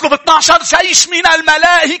بقدر أطلب 12 جيش من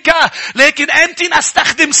الملائكة، لكن أنت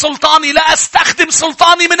أستخدم سلطاني. لا أستخدم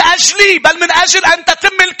سلطاني من أجلي، بل من أجل أن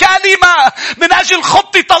تتم الكلمة، من أجل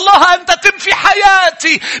خطة الله أن تتم في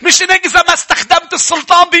حياتي. مش إنك إذا ما استخدمت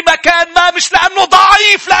السلطان بمكان ما، مش لأنه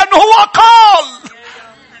ضعيف، لأنه هو قال.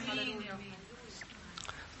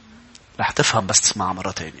 رح تفهم بس تسمع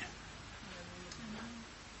مرة تانية.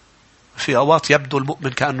 في أوقات يبدو المؤمن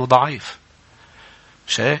كأنه ضعيف،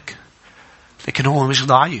 شاك، لكن هو مش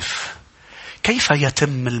ضعيف. كيف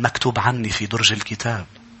يتم المكتوب عني في درج الكتاب؟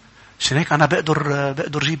 عشان هيك أنا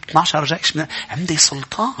بقدر جيب 12 جيش. عندي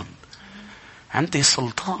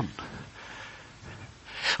سلطان.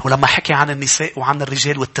 ولما حكي عن النساء وعن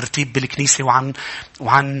الرجال والترتيب بالكنيسة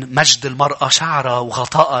وعن مجد المرأة شعرها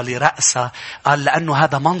وغطاءها لرأسها، قال لأنه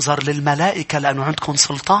هذا منظر للملائكة، لأنه عندكم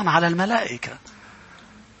سلطان على الملائكة.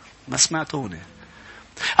 ما سمعتوني؟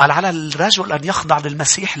 قال على الرجل أن يخضع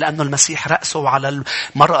للمسيح لأنه المسيح رأسه، وعلى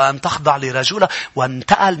المرأة أن تخضع لرجلها.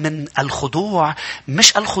 وانتقل من الخضوع،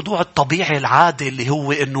 مش الخضوع الطبيعي العادي اللي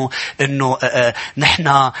هو إنه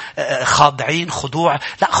نحن خاضعين خضوع.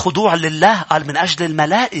 لا، خضوع لله. قال من أجل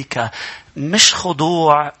الملائكة، مش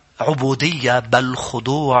خضوع عبودية، بل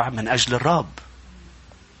خضوع من أجل الرب.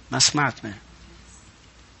 ما سمعتني؟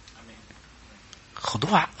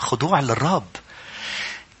 خضوع للرب.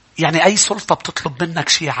 يعني أي سلطة بتطلب منك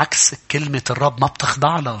شيء عكس كلمة الرب ما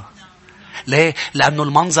بتخضع لها. ليه؟ لأنه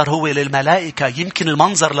المنظر هو للملائكة. يمكن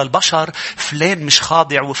المنظر للبشر فلان مش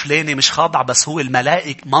خاضع وفلاني مش خاضع، بس هو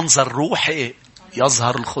الملائكة منظر روحي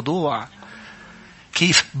يظهر الخضوع.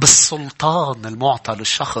 كيف؟ بالسلطان المعطى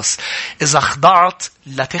للشخص. إذا خضعت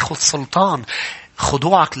لا تاخذ سلطان.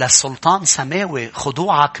 خضوعك للسلطان سماوي.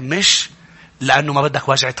 خضوعك مش لأنه ما بدك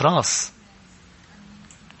وجعة راس.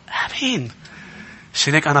 آمين.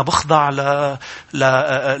 شنك أنا بخضع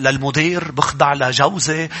للمدير، بخضع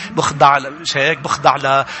لجوزي، بخضع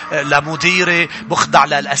لمديري، بخضع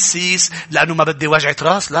للقسيس لأنه ما بدي وجعة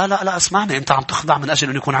راس. لا اسمعني، أنت عم تخضع من أجل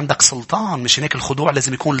أن يكون عندك سلطان. مش هناك الخضوع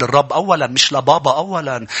لازم يكون للرب أولا، مش لبابا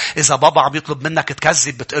أولا. إذا بابا عم يطلب منك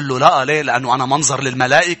تكذب بتقول له لا. ليه؟ لأنه أنا منظر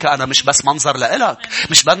للملائكة، أنا مش بس منظر لإلك،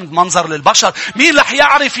 مش بس منظر للبشر. مين رح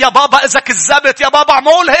يعرف يا بابا إذا كذبت؟ يا بابا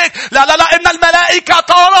عمول هيك. لا إن الملائكة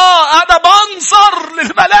ترى. أنا منظر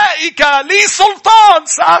للملائكة. لي سلطان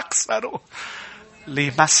سأكسره،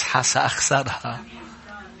 لي مسحة سأخسرها.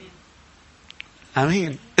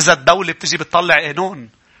 أمين. إذا الدولة بتجي بتطلع قانون،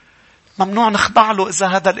 ممنوع نخضع له إذا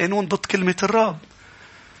هذا القانون ضد كلمة الرب.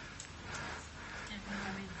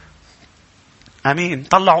 أمين.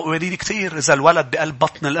 طلعوا قوانين كتير. إذا الولد بقلب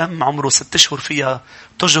بطن الأم عمره 6 أشهر فيها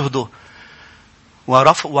تجهده.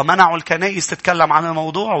 ومنعوا الكنائس تتكلم عن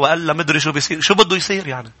الموضوع، وقال لا مدري شو بيصير. شو بده يصير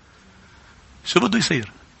يعني؟ شو بده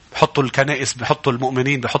يصير؟ بحطوا الكنائس، بحطوا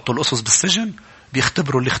المؤمنين، بحطوا الأسس بالسجن،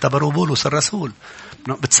 بيختبروا اللي اختبروه بولس الرسول.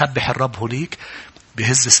 بتسبح الرب هنيك،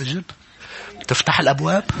 بهز سجن، تفتح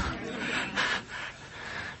الأبواب.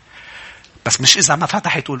 بس مش إذا ما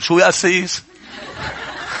فتح تقول شو يا قسيس؟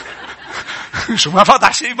 شو ما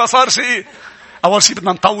فتح شيء ما صار شيء. أول شيء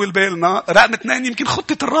بدنا نطول بالنا. رقم 2 يمكن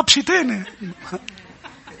خطة الرب شيء تاني.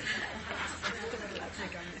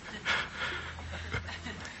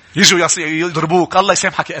 يجوا يضربوك. الله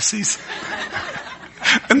يسامحك يا قسيس،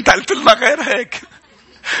 انت قلت لنا غير هيك.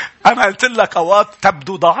 انا قلت لك اوقات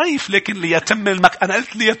تبدو ضعيف، لكن ليتم انا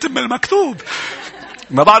قلت ليتم المكتوب.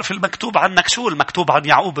 ما بعرف المكتوب عنك شو. المكتوب عن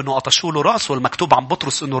يعقوب انه قطشوا له راسه، والمكتوب عن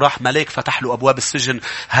بطرس انه راح ملاك فتح له ابواب السجن،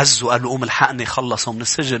 هزوا قال له قوم الحقني، خلصوا من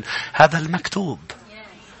السجن. هذا المكتوب.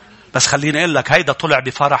 بس خليني اقول لك، هيدا طلع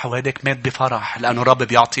بفرح وهيداك مات بفرح، لانه الرب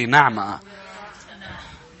بيعطي نعمه.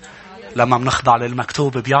 لما بنخضع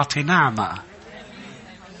للمكتوب بيعطي نعمة.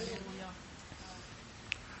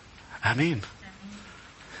 آمين.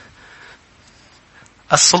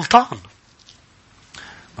 السلطان،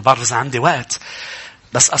 ما بعرف إذا عندي وقت،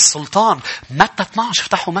 بس السلطان. متى 12،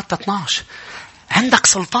 افتحوا متى 12. عندك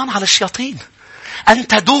سلطان على الشياطين أن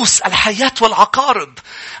تدوس الحياة والعقارب.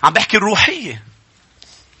 عم بحكي الروحية.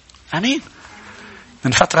 آمين.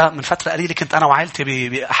 من فترة قليلة كنت أنا وعائلتي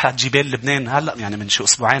بأحد جبال لبنان. هلأ يعني من شو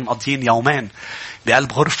أسبوعين مقضيين يومين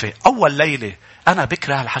بقلب غرفة. أول ليلة أنا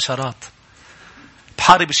بكره الحشرات،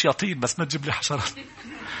 بحارب الشياطين بس ما تجيب لي حشرات.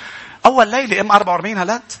 أول ليلة M44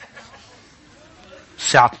 هلات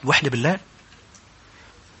الساعة 1 بالليل،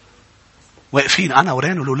 واقفين أنا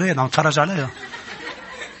ورين والولاد عم نتفرج عليها.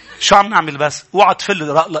 شو عم نعمل؟ بس اوعى تفل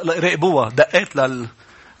راقبوها. دقيت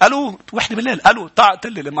قالوا 1 بالليل، قالوا تعال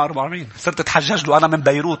تلي لما 44. صرت اتحجج له أنا من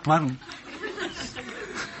بيروت.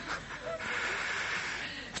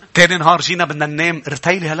 تاني نهار جينا بدنا ننام.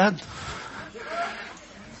 ارتيلي هلاد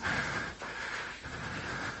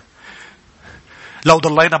لو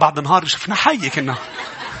ضلينا بعد نهار شفنا حي. كنا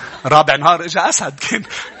رابع نهار اجا أسد. كان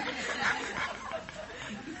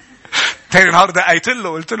تاني نهار دقيت له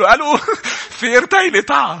قلت له قالوا في ارتيلي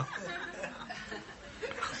تعال.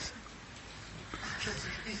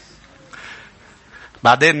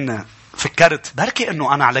 بعدين فكرت بركي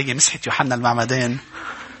انه انا علي مسحة يوحنا المعمدان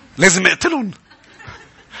لازم اقتلهم.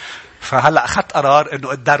 فهلا اخذت قرار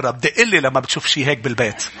انه اتدرب. دق لي لما بتشوف شيء هيك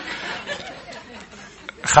بالبيت.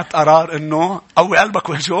 اخذت قرار انه قوي قلبك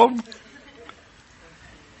وهجوم.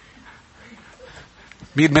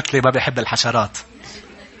 مين مثلي ما بيحب الحشرات؟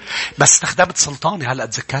 بس استخدمت سلطاني. هلا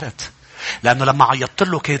تذكرت لانه لما عيطت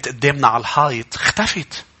له كانت قدامنا على الحائط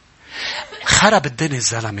اختفت. خرب الدنيا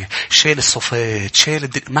الزلمة. شيل الصفات، شيل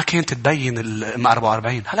الدنيا. ما كانت تبين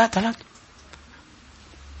M44. هلا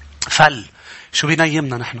فل. شو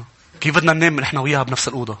بينيمنا نحن؟ كيف بدنا ننام نحن وياها بنفس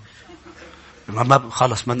الأوضة؟ ما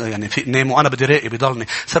خلص يعني في نام وأنا بدي راقي بيضلني.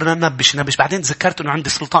 صرنا ننبش. بعدين تذكرت إنه عندي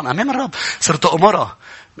سلطان أمام الرب. صرت أمرها.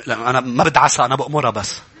 أنا ما بدي عسى، أنا بأمرها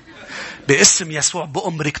بس باسم يسوع.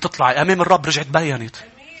 بأمرك تطلعي أمام الرب. رجعت بينت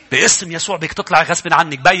باسم يسوع بك تطلعي غصب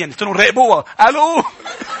عنك. بينت إنه راقبوها. قالوا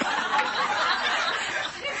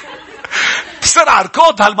بسرعة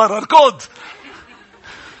اركض. هالمرة اركض.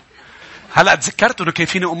 هلأ تذكرت انه كان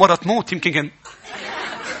فيني امورها تموت. يمكن كان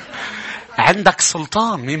عندك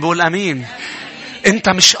سلطان. مين بيقول امين؟ أنت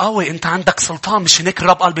مش قوي، أنت عندك سلطان. مش هناك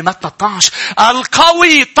الرب قال بمتى 12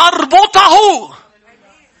 القوي تربطه.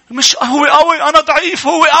 مش هو قوي، أنا ضعيف،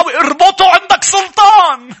 هو قوي، اربطه، عندك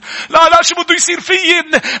سلطان. لا شو بده يصير فيي؟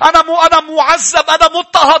 أنا معذب، أنا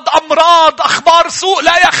مضطهد، أمراض، أخبار سوء.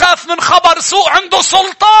 لا يخاف من خبر سوء، عنده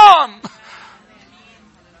سلطان.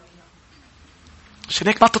 عشان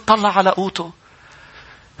هيك ما تطلع على قوته،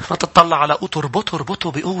 ما تطلع على قوته.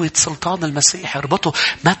 اربطه بقوة سلطان المسيح. اربطه.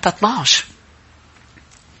 متى 12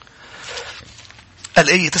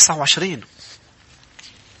 الآية 29.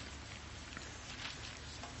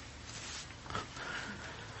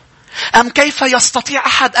 أم كيف يستطيع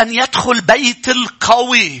أحد أن يدخل بيت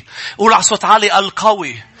القوي؟ قول على صوت عالي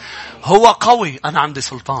القوي. هو قوي، أنا عندي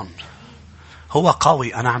سلطان. هو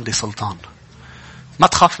قوي، أنا عندي سلطان. ما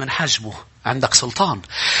تخاف من حجمه، عندك سلطان.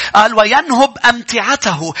 قال وينهب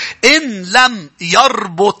أمتعته إن لم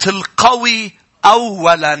يربط القوي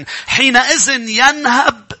أولا، حينئذ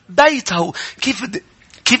ينهب بيته.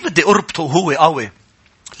 كيف بدي أربطه هو قوي؟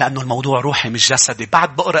 لأنه الموضوع روحي مش جسدي.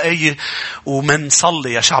 بعد بقرأ آية ومن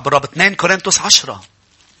صلي يا شعب الرب. 2 كورنثوس 10.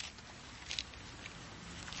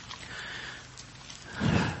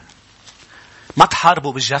 ما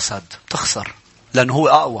تحاربوا بالجسد، تخسر، لأنه هو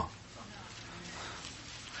أقوى.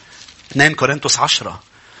 2 كورنثوس 10.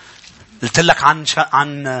 قلت لك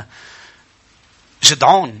عن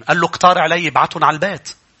جدعون. قال له اقتار علي، بعتهم على البيت.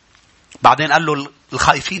 بعدين قال له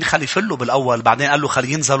الخايفين خلي يفلوا بالأول. بعدين قال له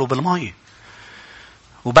خلي ينزلوا بالماء.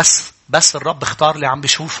 بس الرب اختار اللي عم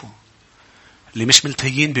بيشوفه، اللي مش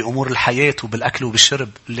ملتهيين بأمور الحياة وبالأكل وبالشرب،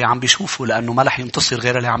 اللي عم بيشوفه، لأنه ما رح ينتصر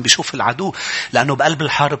غير اللي عم بيشوف العدو. لأنه بقلب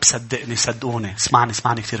الحرب، صدقوني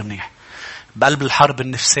اسمعني كثير منيح، بقلب الحرب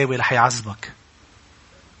النفساوي رح يعذبك.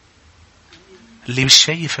 اللي مش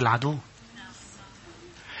شايف العدو،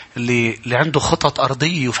 اللي عنده خطط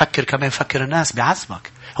أرضية وفكر كمان يفكر الناس،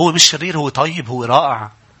 بيعذبك. هو مش شرير، هو طيب، هو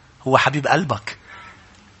رائع، هو حبيب قلبك.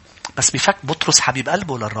 بس بطرس حبيب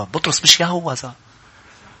قلبه للرب. بطرس مش يهوذا.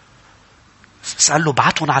 بس قال له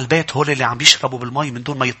بعتهم على البيت، هول اللي عم بيشربوا بالمي من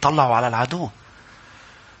دون ما يتطلعوا على العدو.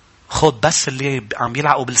 خد بس اللي عم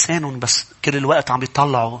يلعقوا بلسانهم، بس كل الوقت عم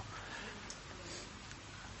يتطلعوا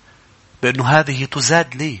بأنه هذه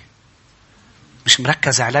تزاد لي. مش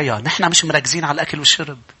مركز عليها. نحن مش مركزين على الأكل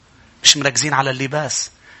والشرب، مش مركزين على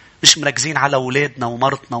اللباس، مش مركزين على أولادنا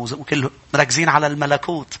ومرتنا وكله، مركزين على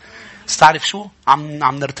الملكوت. استعرف شو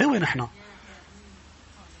عم نرتوي نحن.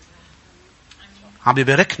 عم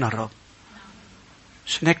يباركنا الرب.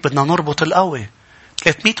 عشان هيك بدنا نربط القوي.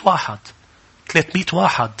 300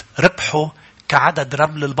 واحد ربحوا كعدد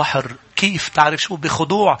رمل البحر. كيف؟ تعرف شو؟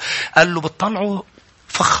 بخضوع. قال له بتطلعوا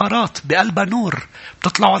فخارات بقلبها نور،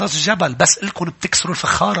 بتطلعوا على راس الجبل، بس إلكم بتكسروا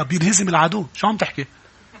الفخارة بينهزم العدو. شو عم تحكي؟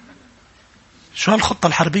 شو هالخطة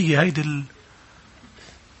الحربية هيدي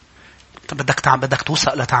بدك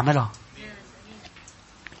توثق لتعملها.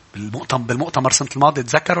 بالمؤتمر سنة الماضي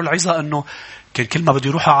تذكروا العظة انه كان كل ما بده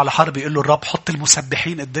يروحوا على حرب يقول له الرب حط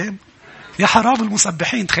المسبحين قدام. يا حرام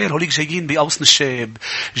المسبحين. تخيل هوليك جايين بأوسن الشاب،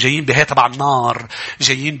 جايين بهي تبع النار،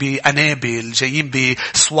 جايين بأنابل، جايين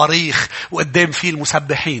بصواريخ، وقدام فيه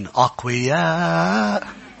المسبحين أقوياء.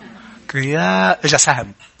 اجا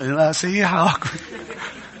سهم المسيح أقوياء.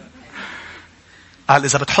 قال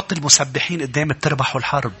إذا بتحط المسبحين قدام بتربحوا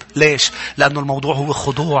الحرب. ليش؟ لأنه الموضوع هو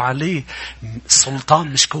خضوع عليه. السلطان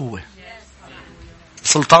مش قوة.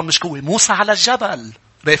 السلطان مش قوة. موسى على الجبل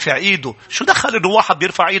رافع ايده. شو دخل انه واحد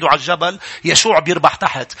بيرفع ايده على الجبل؟ يشوع بيربح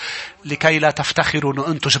تحت. لكي لا تفتخروا انه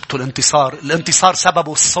انتم جبتوا الانتصار. الانتصار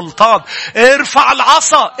سببه السلطان. ارفع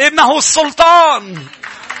العصا، انه السلطان.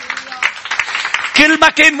 كل ما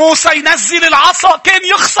كان موسى ينزل العصا كان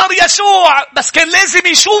يخسر يشوع. بس كان لازم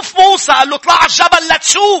يشوف موسى. قال له اطلع على الجبل لا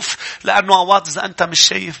تشوف. لأنه عوض إذا أنت مش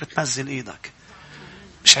شايف بتنزل إيدك.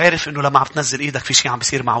 مش عارف إنه لما عم تنزل إيدك في شيء عم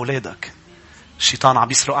بيصير مع أولادك. الشيطان عم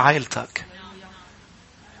بيسرق عائلتك.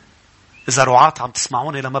 إذا رعاة عم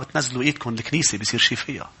تسمعوني، لما بتنزلوا إيدكم الكنيسة بيصير شيء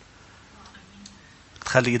فيها.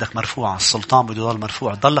 تخلي إيدك مرفوعة. السلطان بده يضل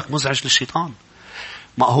مرفوع. ضلك مزعج للشيطان،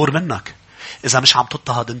 مقهور منك. إذا مش عم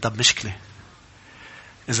تضطهد أنت بمشكلة.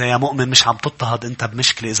 إذا يا مؤمن مش عم تضطهد أنت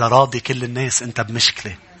بمشكلة. إذا راضي كل الناس أنت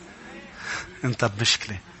بمشكلة. أنت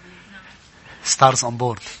بمشكلة. stars on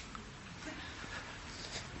board.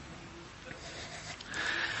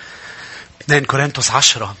 2 كورنثوس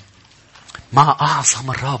 10. ما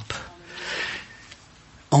أعظم الرب.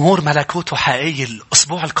 أمور ملكوته حقيقية.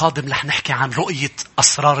 الأسبوع القادم رح نحكي عن رؤية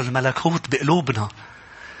أسرار الملكوت بقلوبنا.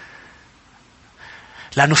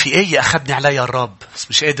 لأنه في آية أخذني عليها الرب، بس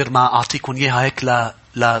مش قادر ما أعطيكم إياها هيك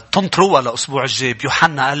لا تنطروها لأسبوع الجاي.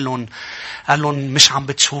 يوحنا قال لهم مش عم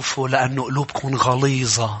بتشوفوا لأنه قلوبكم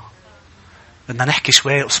غليظة. بدنا نحكي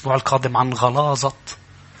شوي الأسبوع القادم عن غلاظة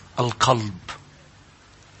القلب.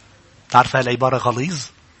 تعرف هاي العبارة غليظ؟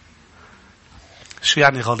 شو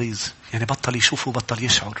يعني غليظ؟ يعني بطل يشوف وبطل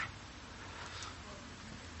يشعر.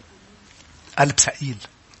 قلب ثقيل.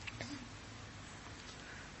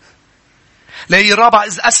 ليه رابع؟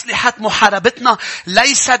 إذ أسلحة محاربتنا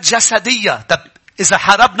ليست جسدية. طب إذا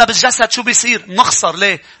حاربنا بالجسد شو بيصير؟ نخسر.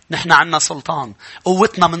 ليه؟ نحن عنا سلطان.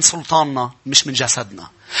 قوتنا من سلطاننا مش من جسدنا.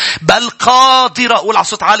 بل قادرة، قول على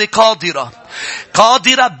صوت عالي،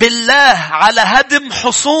 قادرة بالله على هدم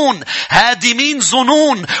حصون هادمين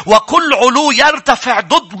ظنون وكل علو يرتفع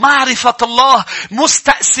ضد معرفة الله،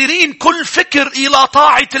 مستأثرين كل فكر إلى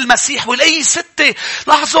طاعة المسيح. والآية 6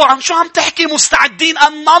 لاحظوا عن شو عم تحكي. مستعدين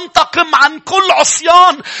أن ننتقم عن كل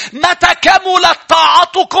عصيان متى كملت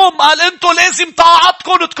طاعتكم. قال أنتوا لازم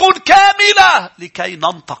طاعتكم تكون كاملة لكي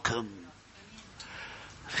ننتقم.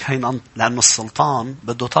 لأن السلطان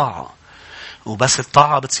بده طاعة، وبس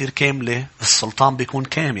الطاعة بتصير كاملة السلطان بيكون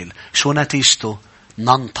كامل. شو نتيجته؟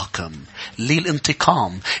 ننتقم. ليه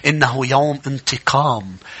الانتقام؟ إنه يوم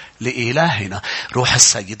انتقام لإلهنا. روح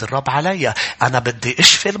السيد الرب علي. أنا بدي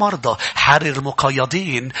أشفي المرضى، حرر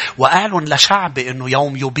المقيدين، وأعلن لشعبي إنه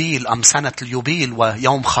يوم يوبيل أم سنة اليوبيل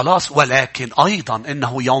ويوم خلاص، ولكن أيضا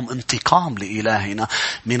إنه يوم انتقام لإلهنا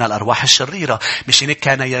من الأرواح الشريرة. مش إنك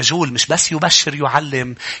كان يجول، مش بس يبشر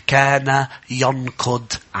يعلم، كان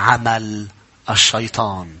ينقض عمل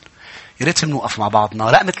الشيطان. ياريت نوقف مع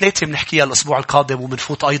بعضنا. رقم 3 بنحكيها الأسبوع القادم،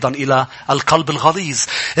 وبنفوت أيضا إلى القلب الغليظ.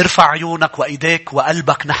 ارفع عيونك وإيديك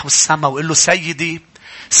وقلبك نحو السماء وقل له: سيدي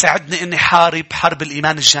ساعدني إني حارب حرب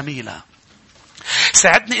الإيمان الجميلة.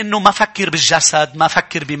 ساعدني إنه ما أفكر بالجسد، ما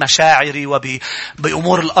أفكر بمشاعري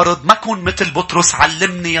وبأمور الأرض. ما أكون مثل بطرس.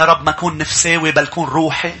 علمني يا رب ما أكون نفساوي بل كون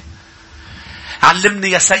روحي.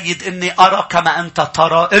 علمني يا سيد إني أرى كما أنت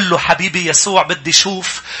ترى. قل له: حبيبي يسوع بدي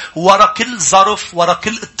شوف ورا كل ظرف، ورا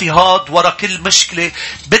كل اضطهاد، ورا كل مشكلة.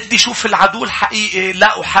 بدي شوف العدو الحقيقي.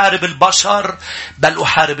 لا أحارب البشر بل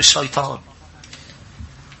أحارب الشيطان.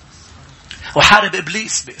 أحارب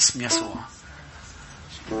إبليس باسم يسوع.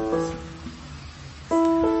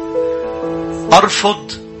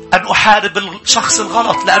 أرفض أن أحارب الشخص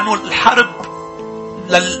الغلط، لأنه الحرب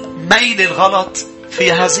للميل الغلط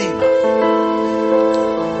فيها هزيمة.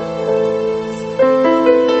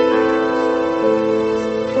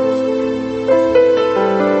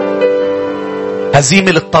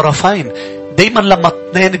 هزيمة للطرفين. دايما لما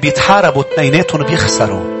اثنين بيتحاربوا اثنيناتهم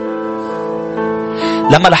بيخسروا.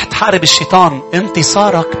 لما رح تحارب الشيطان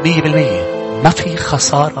انتصارك 100%. ما في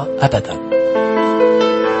خسارة أبدا.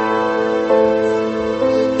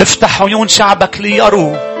 افتح عيون شعبك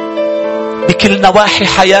ليروا بكل نواحي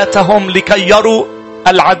حياتهم، لكي يروا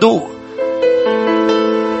العدو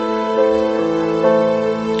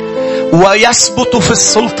ويثبتوا في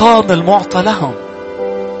السلطان المعطى لهم.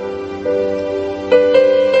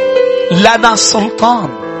 لنا سلطان.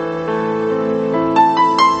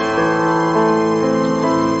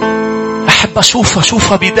 أحب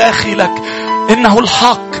أشوفها بداخلك. إنه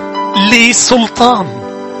الحق لي سلطان.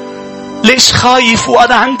 ليش خايف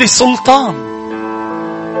وأنا عندي سلطان؟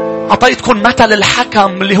 أعطيتكم مثل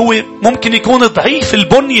الحكم اللي هو ممكن يكون ضعيف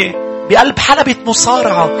البنية بقلب حلبة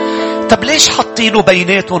مصارعة. طب ليش حطينه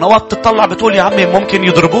بيناتهم؟ أوقات تطلع بتقول يا عمي ممكن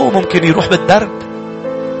يضربوه، ممكن يروح بالدرب.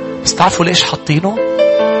 بس تعرفوا ليش حطينه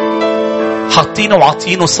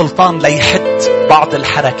وعطينه سلطان؟ ليحد بعض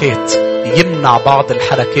الحركات، يمنع بعض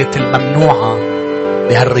الحركات الممنوعة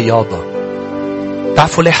بهالرياضة.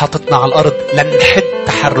 تعرفوا ليه حطتنا على الأرض؟ لنحد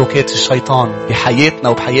تحركات الشيطان بحياتنا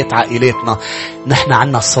وبحياة عائلاتنا. نحن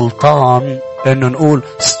عنا سلطان إنه نقول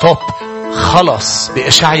ستوب، خلص.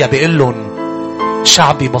 بإشعيا بيقول لهم: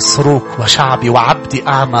 شعبي مسروق وشعبي وعبدي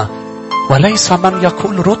أعمى وليس من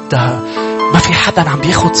يقول ردها. ما في حدا عم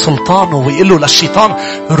بياخد سلطانه ويقول له للشيطان: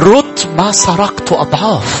 رد ما سرقت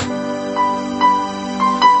أضعاف.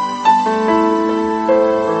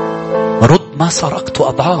 رد ما سرقت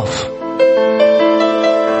أضعاف.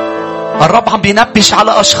 الرب عم بينبش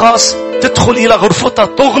على أشخاص تدخل إلى غرفتها،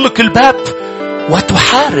 تغلق الباب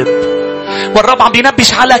وتحارب. والرب عم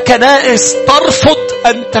بينبش على كنائس ترفض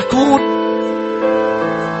أن تكون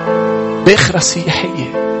بخرة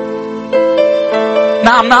سياحية.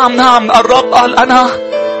 نعم. الرب قال: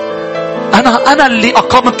 أنا اللي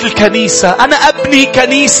أقامت الكنيسة. أنا أبني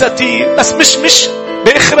كنيستي، بس مش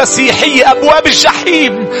بخرة سياحية. أبواب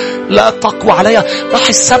الجحيم لا تقوى عليها. راح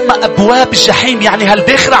يسمى أبواب الجحيم. يعني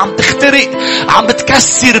هالبخرة عم تخترق، عم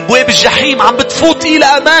بتكسر أبواب الجحيم، عم بتفوت إلى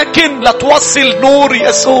أماكن لتوصل نور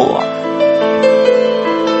يسوع.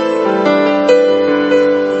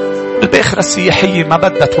 البخرة السياحية ما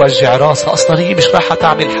بدها توجع راسها. أصلا هي مش رايحة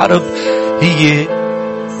تعمل حرب، هي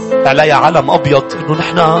عليها علم أبيض إنه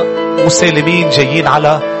نحن مسالمين جايين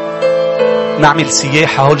على نعمل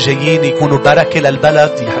سياحة. هول جايين يكونوا بركة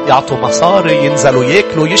للبلد، يعطوا مصاري، ينزلوا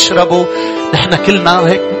يأكلوا يشربوا. نحن كلنا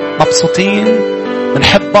هيك مبسوطين،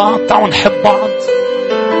 بنحب بعض. تعالوا نحب بعض.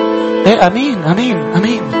 ايه امين امين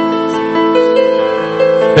امين.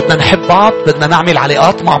 بدنا نحب بعض، بدنا نعمل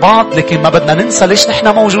علاقات مع بعض، لكن ما بدنا ننسى ليش نحن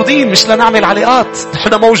موجودين. مش لنعمل علاقات،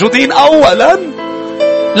 نحن موجودين اولا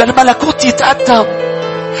للملكوت يتقدم،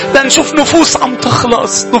 لنشوف نفوس عم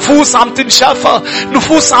تخلص، نفوس عم تنشفى،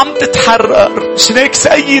 نفوس عم تتحرر. مش هيك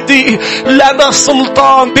سيدي؟ لنا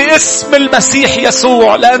سلطان باسم المسيح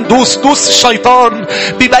يسوع. لأن دوس الشيطان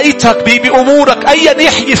ببيتك، بأمورك، أي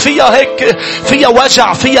ناحية فيها هيك، فيها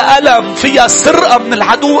وجع، فيها ألم، فيها سرقة من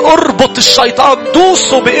العدو، اربط الشيطان،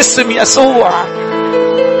 دوسه باسم يسوع.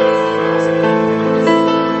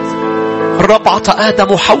 الرب عطى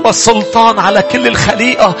آدم وحواء سلطان على كل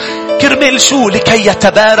الخليقة. كرمال شو؟ لكي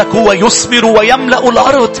يتباركوا ويثمروا ويملأوا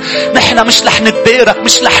الأرض. نحن مش رح نتبارك،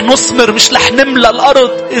 مش رح نثمر، مش رح نملأ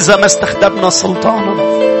الأرض إذا ما استخدمنا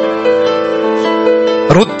سلطاننا.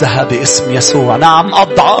 ردها باسم يسوع. نعم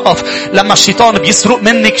أضعاف. لما الشيطان بيسرق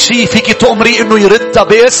منك شيء فيك تؤمري إنه يردها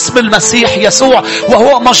باسم المسيح يسوع،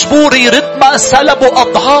 وهو مجبور يرد ما سلبه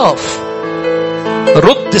أضعاف.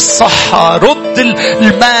 رد الصحة، رد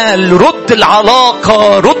المال، رد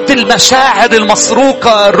العلاقة، رد المشاعر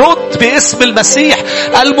المسروقة، رد باسم المسيح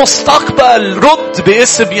المستقبل، رد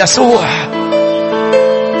باسم يسوع.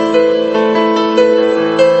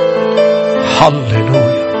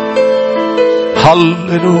 هللويا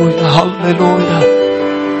هللويا هللويا.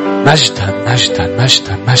 مجدا مجدا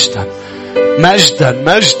مجدا مجدا مجدا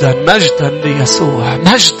مجدا مجدا ليسوع،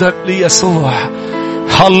 مجدا ليسوع.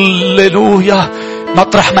 هللويا.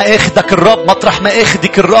 مطرح ما اخدك الرب، مطرح ما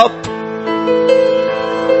اخدك الرب،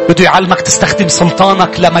 بده يعلمك تستخدم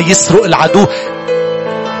سلطانك لما يسرق العدو.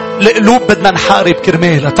 القلوب بدنا نحارب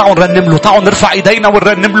كرمالها. تعالوا نرنم له، تعالوا نرفع ايدينا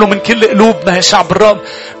ونرنم له من كل قلوبنا يا شعب الرب.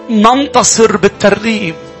 ننتصر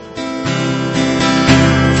بالترنيم.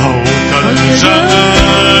 فوق الجميع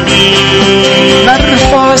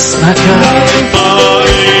نرفع اسمك، نرفع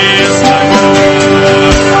الجميع.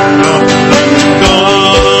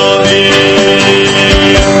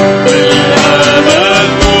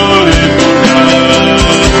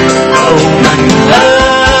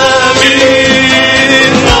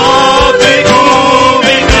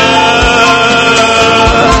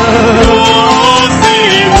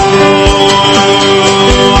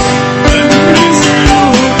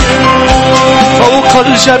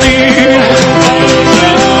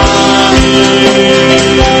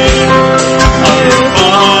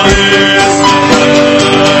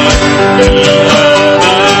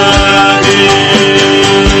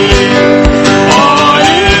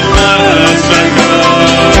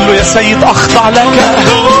 قل له يا سيد أخضع لك،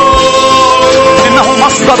 إنه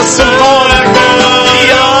مصدر السلطان.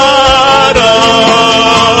 يا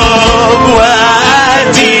رب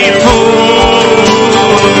وأهتف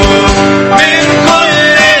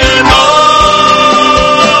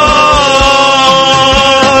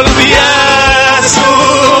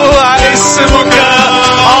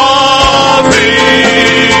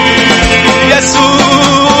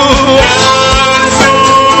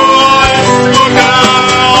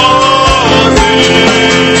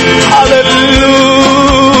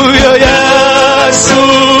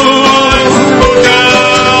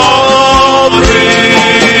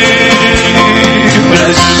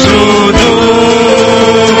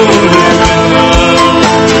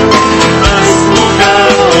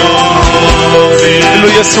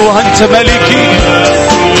يسوع أنت ملكي،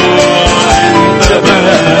 أنت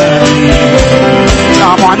ملكي.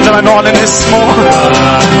 نعم، وعندما نعلن اسمه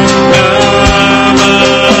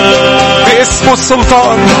باسمه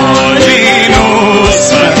السلطان، لينو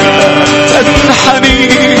اسمك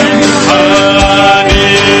تنحني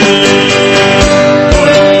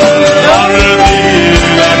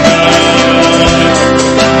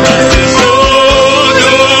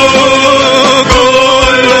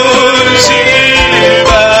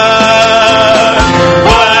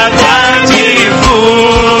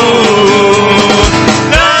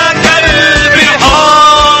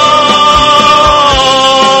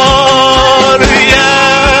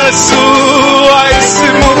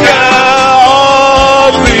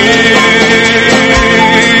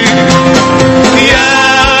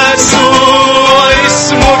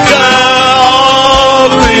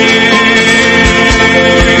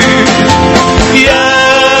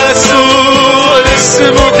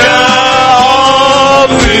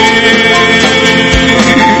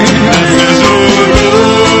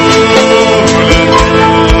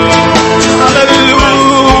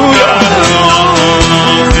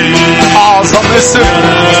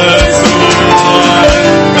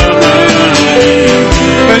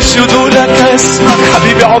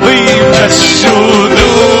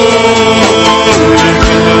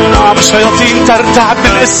ترتعب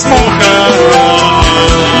من اسمه.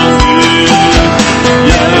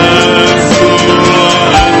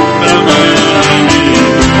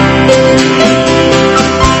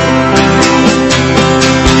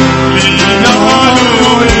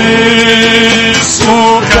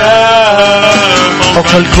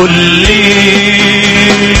 فوق الكل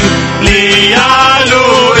ليعلو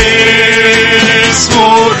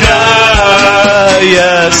اسمك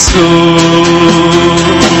يسوع،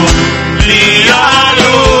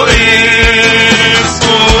 ليعلو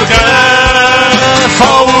اسمك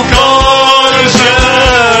فوق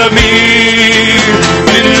الجميع،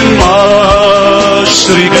 من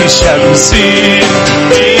مشرق الشمس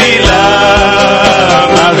إلى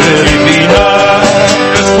مغربها.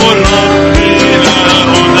 اسم الرب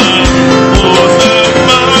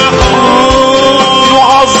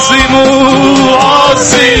عظموا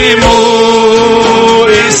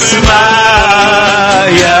اسم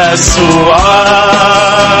يسوع،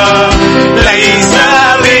 ليس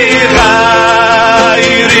بغيره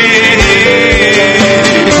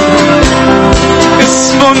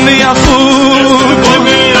اسم يفوت كل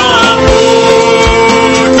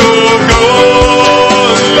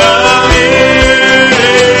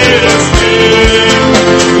اسم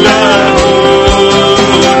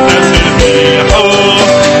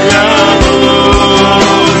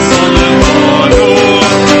له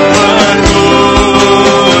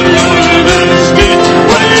تسبيح،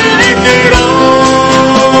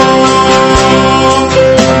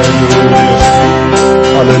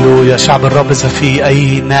 هللويا. شعب الرب، إذا في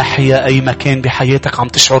أي ناحية أي مكان بحياتك عم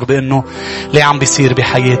تشعر بأنه ليه عم بيصير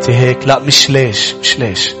بحياتي هيك، لا مش ليش،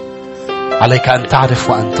 عليك أن تعرف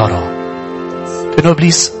وأن ترى إنه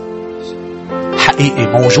إبليس حقيقي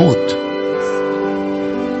موجود،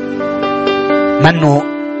 منه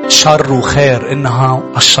شر وخير، إنها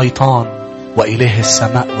الشيطان وإله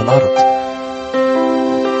السماء والأرض،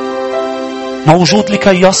 موجود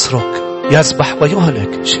لكي يسرق يذبح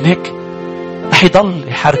ويهلك. عشان هيك رح يضل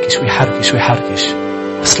يحركش،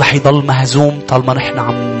 بس رح يضل مهزوم طالما نحن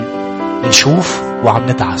عم نشوف وعم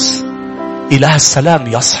ندعس. إله السلام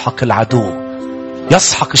يسحق العدو،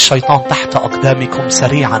 يسحق الشيطان تحت أقدامكم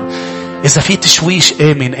سريعا. إذا في تشويش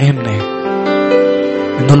آمنة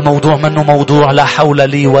إنه الموضوع منه موضوع لا حول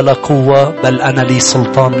لي ولا قوة، بل أنا لي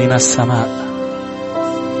سلطان من السماء،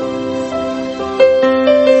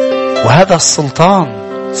 وهذا السلطان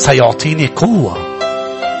سيعطيني قوة.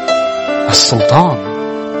 السلطان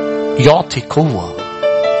يعطي قوة،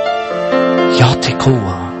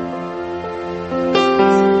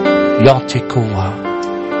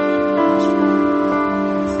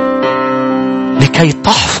 لكي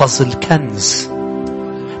تحفظ الكنز،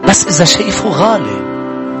 بس إذا شايفه غالي.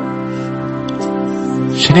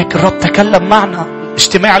 عشان هيك الرب تكلم معنا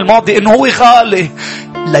الاجتماع الماضي إنه هو غالي،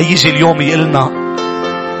 لا يجي اليوم يقلنا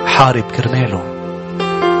حارب كرماله،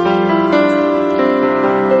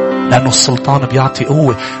 لأنه السلطان بيعطي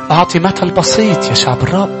قوة. أعطي مثل بسيط يا شعب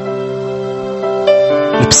الرب.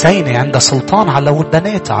 البسينة عندها سلطان على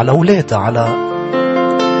بناتها، على أولادها، على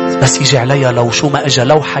بس يجي عليها لو شو ما اجى،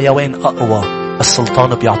 لو حيوان أقوى،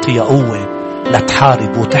 السلطان بيعطيها قوة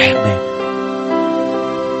لتحارب وتحمي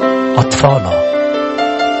أطفالها،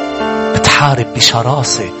 بتحارب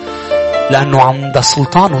بشراسة، لأنه عندها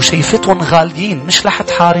سلطان وشايفتهم غاليين، مش رح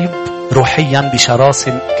تحارب روحيا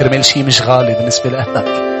بشراسة كرمال شيء مش غالي بالنسبة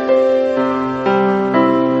لك.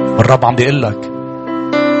 الرب عم بيقول لك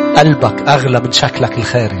قلبك أغلى من شكلك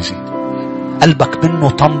الخارجي، قلبك منه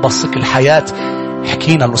تنبثق الحياة.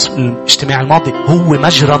 حكينا الاجتماع الماضي هو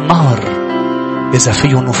مجرى النهر، إذا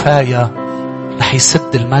فيه نفاية رح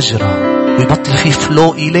يسد المجرى ويبطل فيه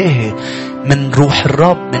فلو إلهي من روح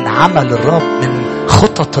الرب، من عمل الرب، من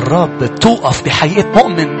خطط الرب توقف بحياة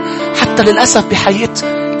مؤمن، حتى للأسف بحياة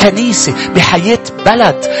كنيسة، بحياة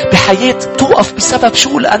بلد، بحياة توقف بسبب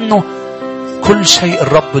شو؟ لأنه كل شيء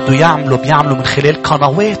الرب بده يعمله بيعمله من خلال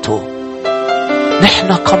قنواته.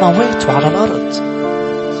 نحن قنواته على الأرض،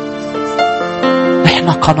 نحن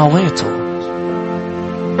قنواته.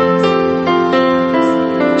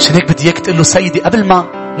 عشان هيك بدي اياك تقول له سيدي قبل ما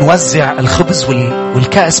نوزع الخبز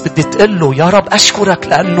والكأس بدي تقول له يا رب أشكرك،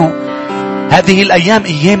 لأنه هذه الأيام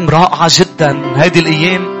أيام رائعة جدا. هذه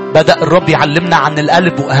الأيام بدأ الرب يعلمنا عن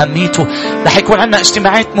القلب وأهميته. رح يكون عندنا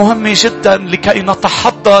اجتماعات مهمة جدا لكي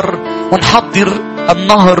نتحضر ونحضر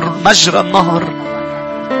النهر، مجرى النهر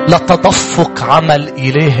لتدفق عمل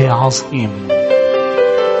إلهي عظيم.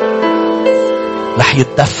 رح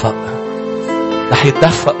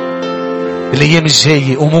يتدفق الأيام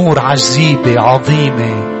الجاية أمور عجيبة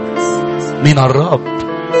عظيمة من الرب،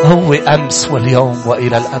 هو أمس واليوم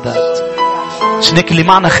وإلى الأبد. عشان هيك اللي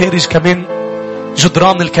معنا خارج كمان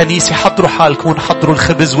جدران الكنيسة حضروا حالكم، حضروا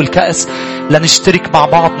الخبز والكأس لنشترك مع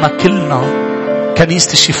بعضنا كلنا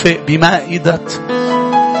كنيسة الشفاء بمائدة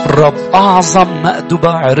الرب. أعظم مأدبة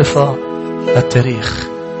عرفها التاريخ.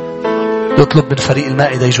 يطلب من فريق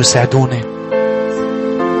المائدة يجوا يساعدوني.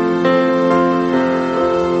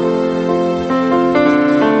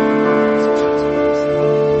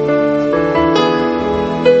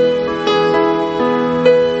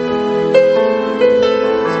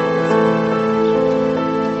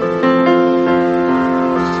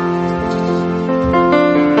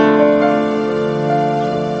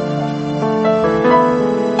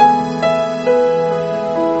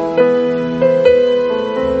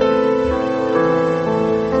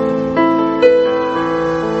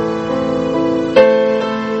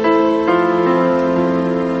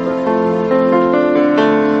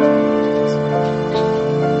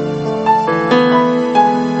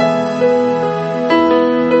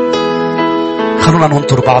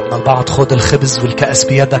 ننطر بعضنا البعض. خذ الخبز والكأس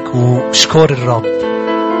بيدك وشكر الرب.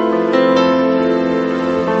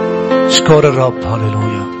 شكر الرب.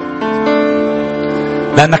 هاليلويا.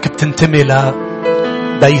 لأنك بتنتمي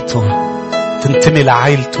لبيته، تنتمي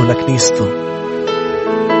لعائلته، لكنيسته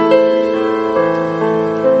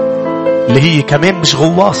اللي هي كمان مش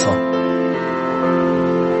غواصة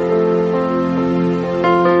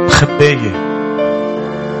خباية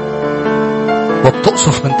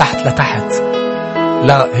وبتقصف من تحت لتحت.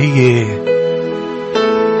 لا، هي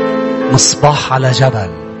مصباح على جبل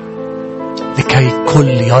لكي كل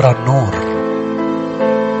يرى النور.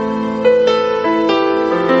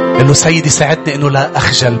 قال له سيدي ساعدني انه لا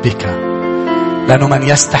اخجل بك، لانه من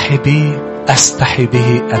يستحي بي استحي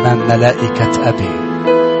به امام ملائكة ابي.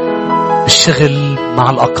 بالشغل مع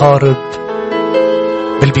الاقارب،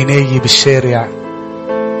 بالبناية، بالشارع،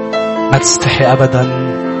 ما تستحي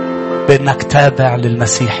ابدا بانك تابع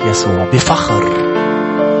للمسيح يسوع بفخر.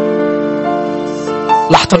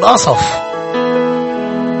 رح تنقصف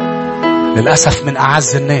للأسف من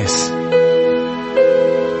أعز الناس،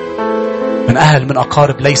 من أهل، من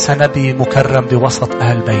أقارب. ليس نبي مكرم بوسط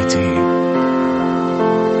أهل بيته.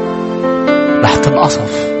 رح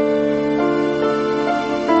تنقصف،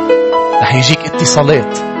 رح يجيك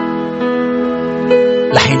اتصالات،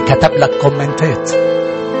 رح ينكتب لك كومنتات،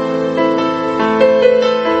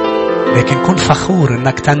 لكن كن فخور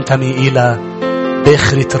انك تنتمي الى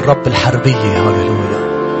باخرة الرب الحربية.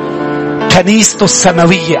 هاليلويا. كنيسته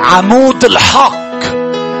السماوية، عمود الحق،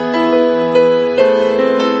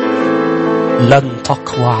 لن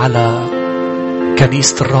تقوى على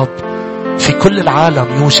كنيسة الرب. في كل العالم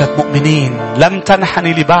يوجد مؤمنين لم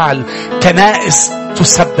تنحني لبعل، كنائس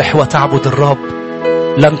تسبح وتعبد الرب،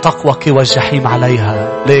 لن تقوى قوى الجحيم عليها.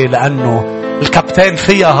 ليه؟ لأنه الكابتن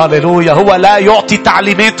فيها. هاليلويا. هو لا يعطي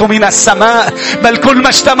تعليماته من السماء، بل كل ما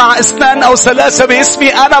اجتمع 2 أو 3 باسمي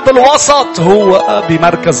أنا بالوسط. هو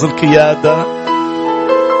بمركز القيادة.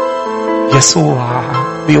 يسوع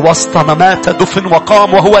بوسطنا مات، دفن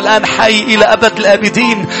وقام، وهو الآن حي إلى أبد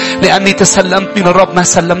الآبدين. لأني تسلمت من الرب ما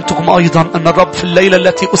سلمتكم أيضا، أن الرب في الليلة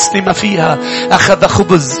التي أسلم فيها أخذ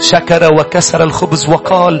خبز، شكر وكسر الخبز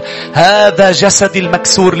وقال هذا جسدي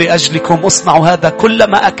المكسور لأجلكم، اصنعوا هذا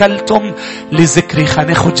كلما أكلتم لذكري.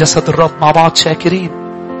 خلينا ناخد جسد الرب مع بعض شاكرين.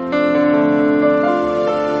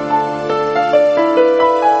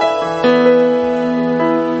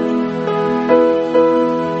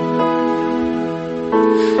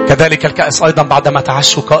 كذلك الكأس أيضا بعدما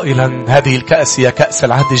تعشوا قائلا هذه الكأس هي كأس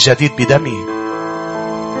العهد الجديد بدمي،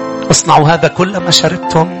 اصنعوا هذا كلما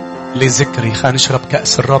شربتم لذكري. خلينا نشرب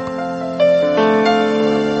كأس الرب.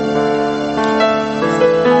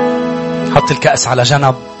 حط الكأس على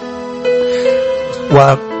جنب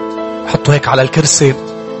وحطه هيك على الكرسي،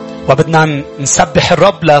 وبدنا نسبح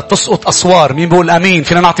الرب لا تسقط أسوار. مين بيقول أمين؟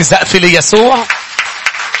 فينا نعطي زقفة ليسوع.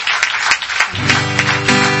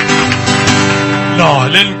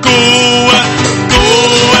 نعلن قوة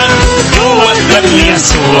دم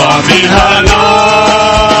يسوع، بها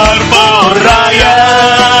نرفع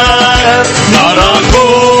الرايات. نرى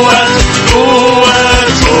قوة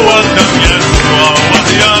دم يسوع،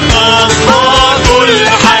 وهي تصنع كل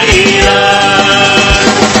حياة.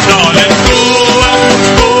 نعلن قوة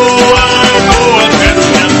دم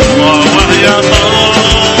يسوع، وهي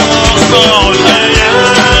تصنع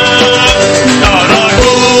الآيات. نرى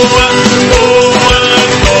قوة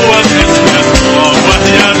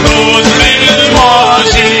وهي تجري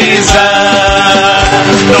المعجزات.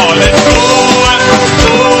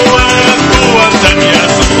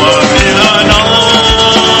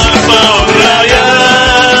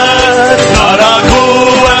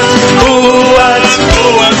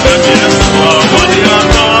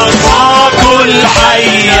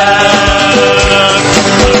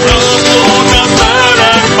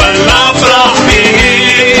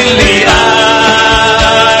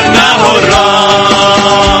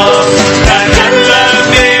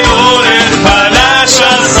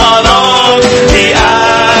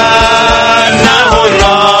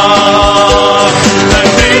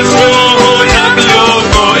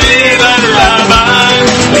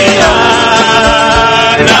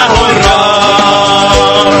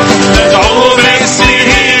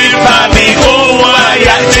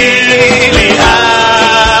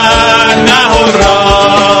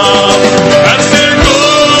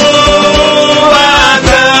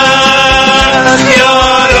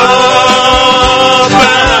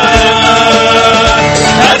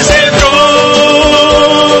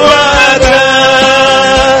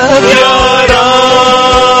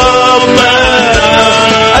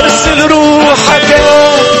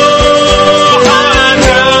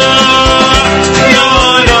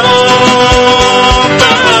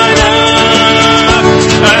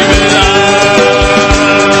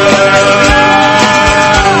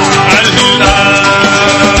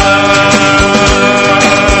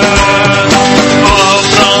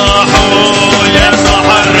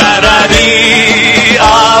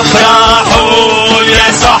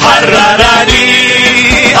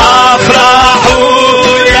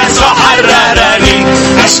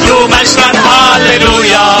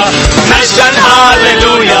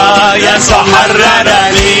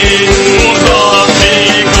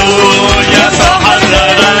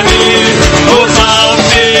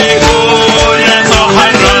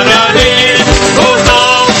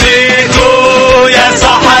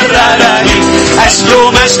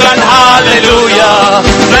 مجدا هاليلويا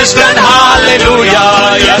مجدا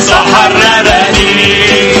هاليلويا يسوع حررني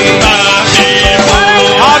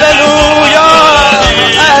هاليلويا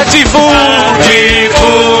اهتفوا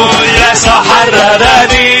يسوع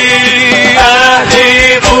حررني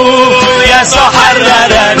اهتفوا يسوع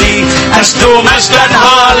حررني أشدو مجدا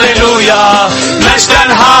هاليلويا مجدا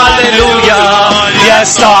هاليلويا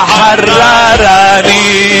يسوع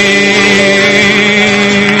حررني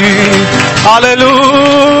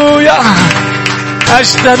هاليلويا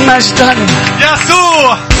مجدا مجدا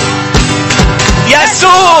يسوع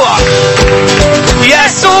يسوع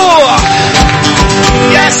يسوع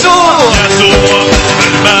يسوع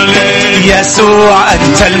يسوع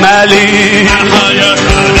أنت الملك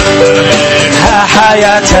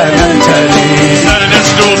حياتنا أنت لي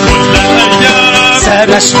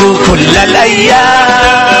سنشدو كل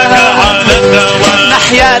الأيام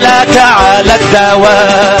نحيا لك على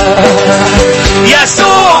الدوام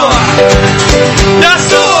يسوع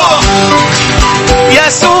يسوع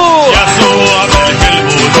يسوع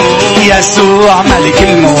يسوع ملك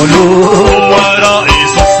الملوك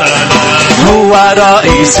هو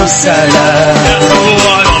رئيس السلام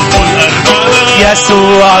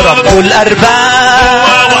يسوع رب الأرباب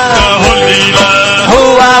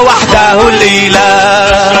هو وحده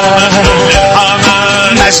الإله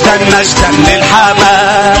مجدا مجدا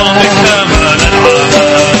للحمام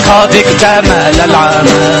قد اكتمل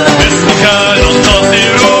العمل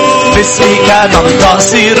باسمك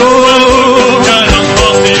ننتصر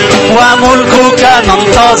وملكك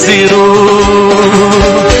ننتظر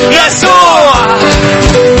يسوع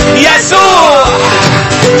يسوع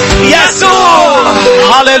يسوع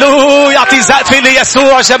هاليلويا اعطي زقفة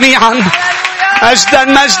ليسوع جميعا مجدا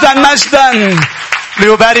مجدا مجدا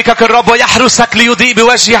ليباركك الرب ويحرسك ليضيء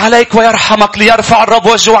بوجهه عليك ويرحمك ليرفع الرب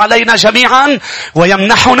وجهه علينا جميعا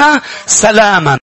ويمنحنا سلاما.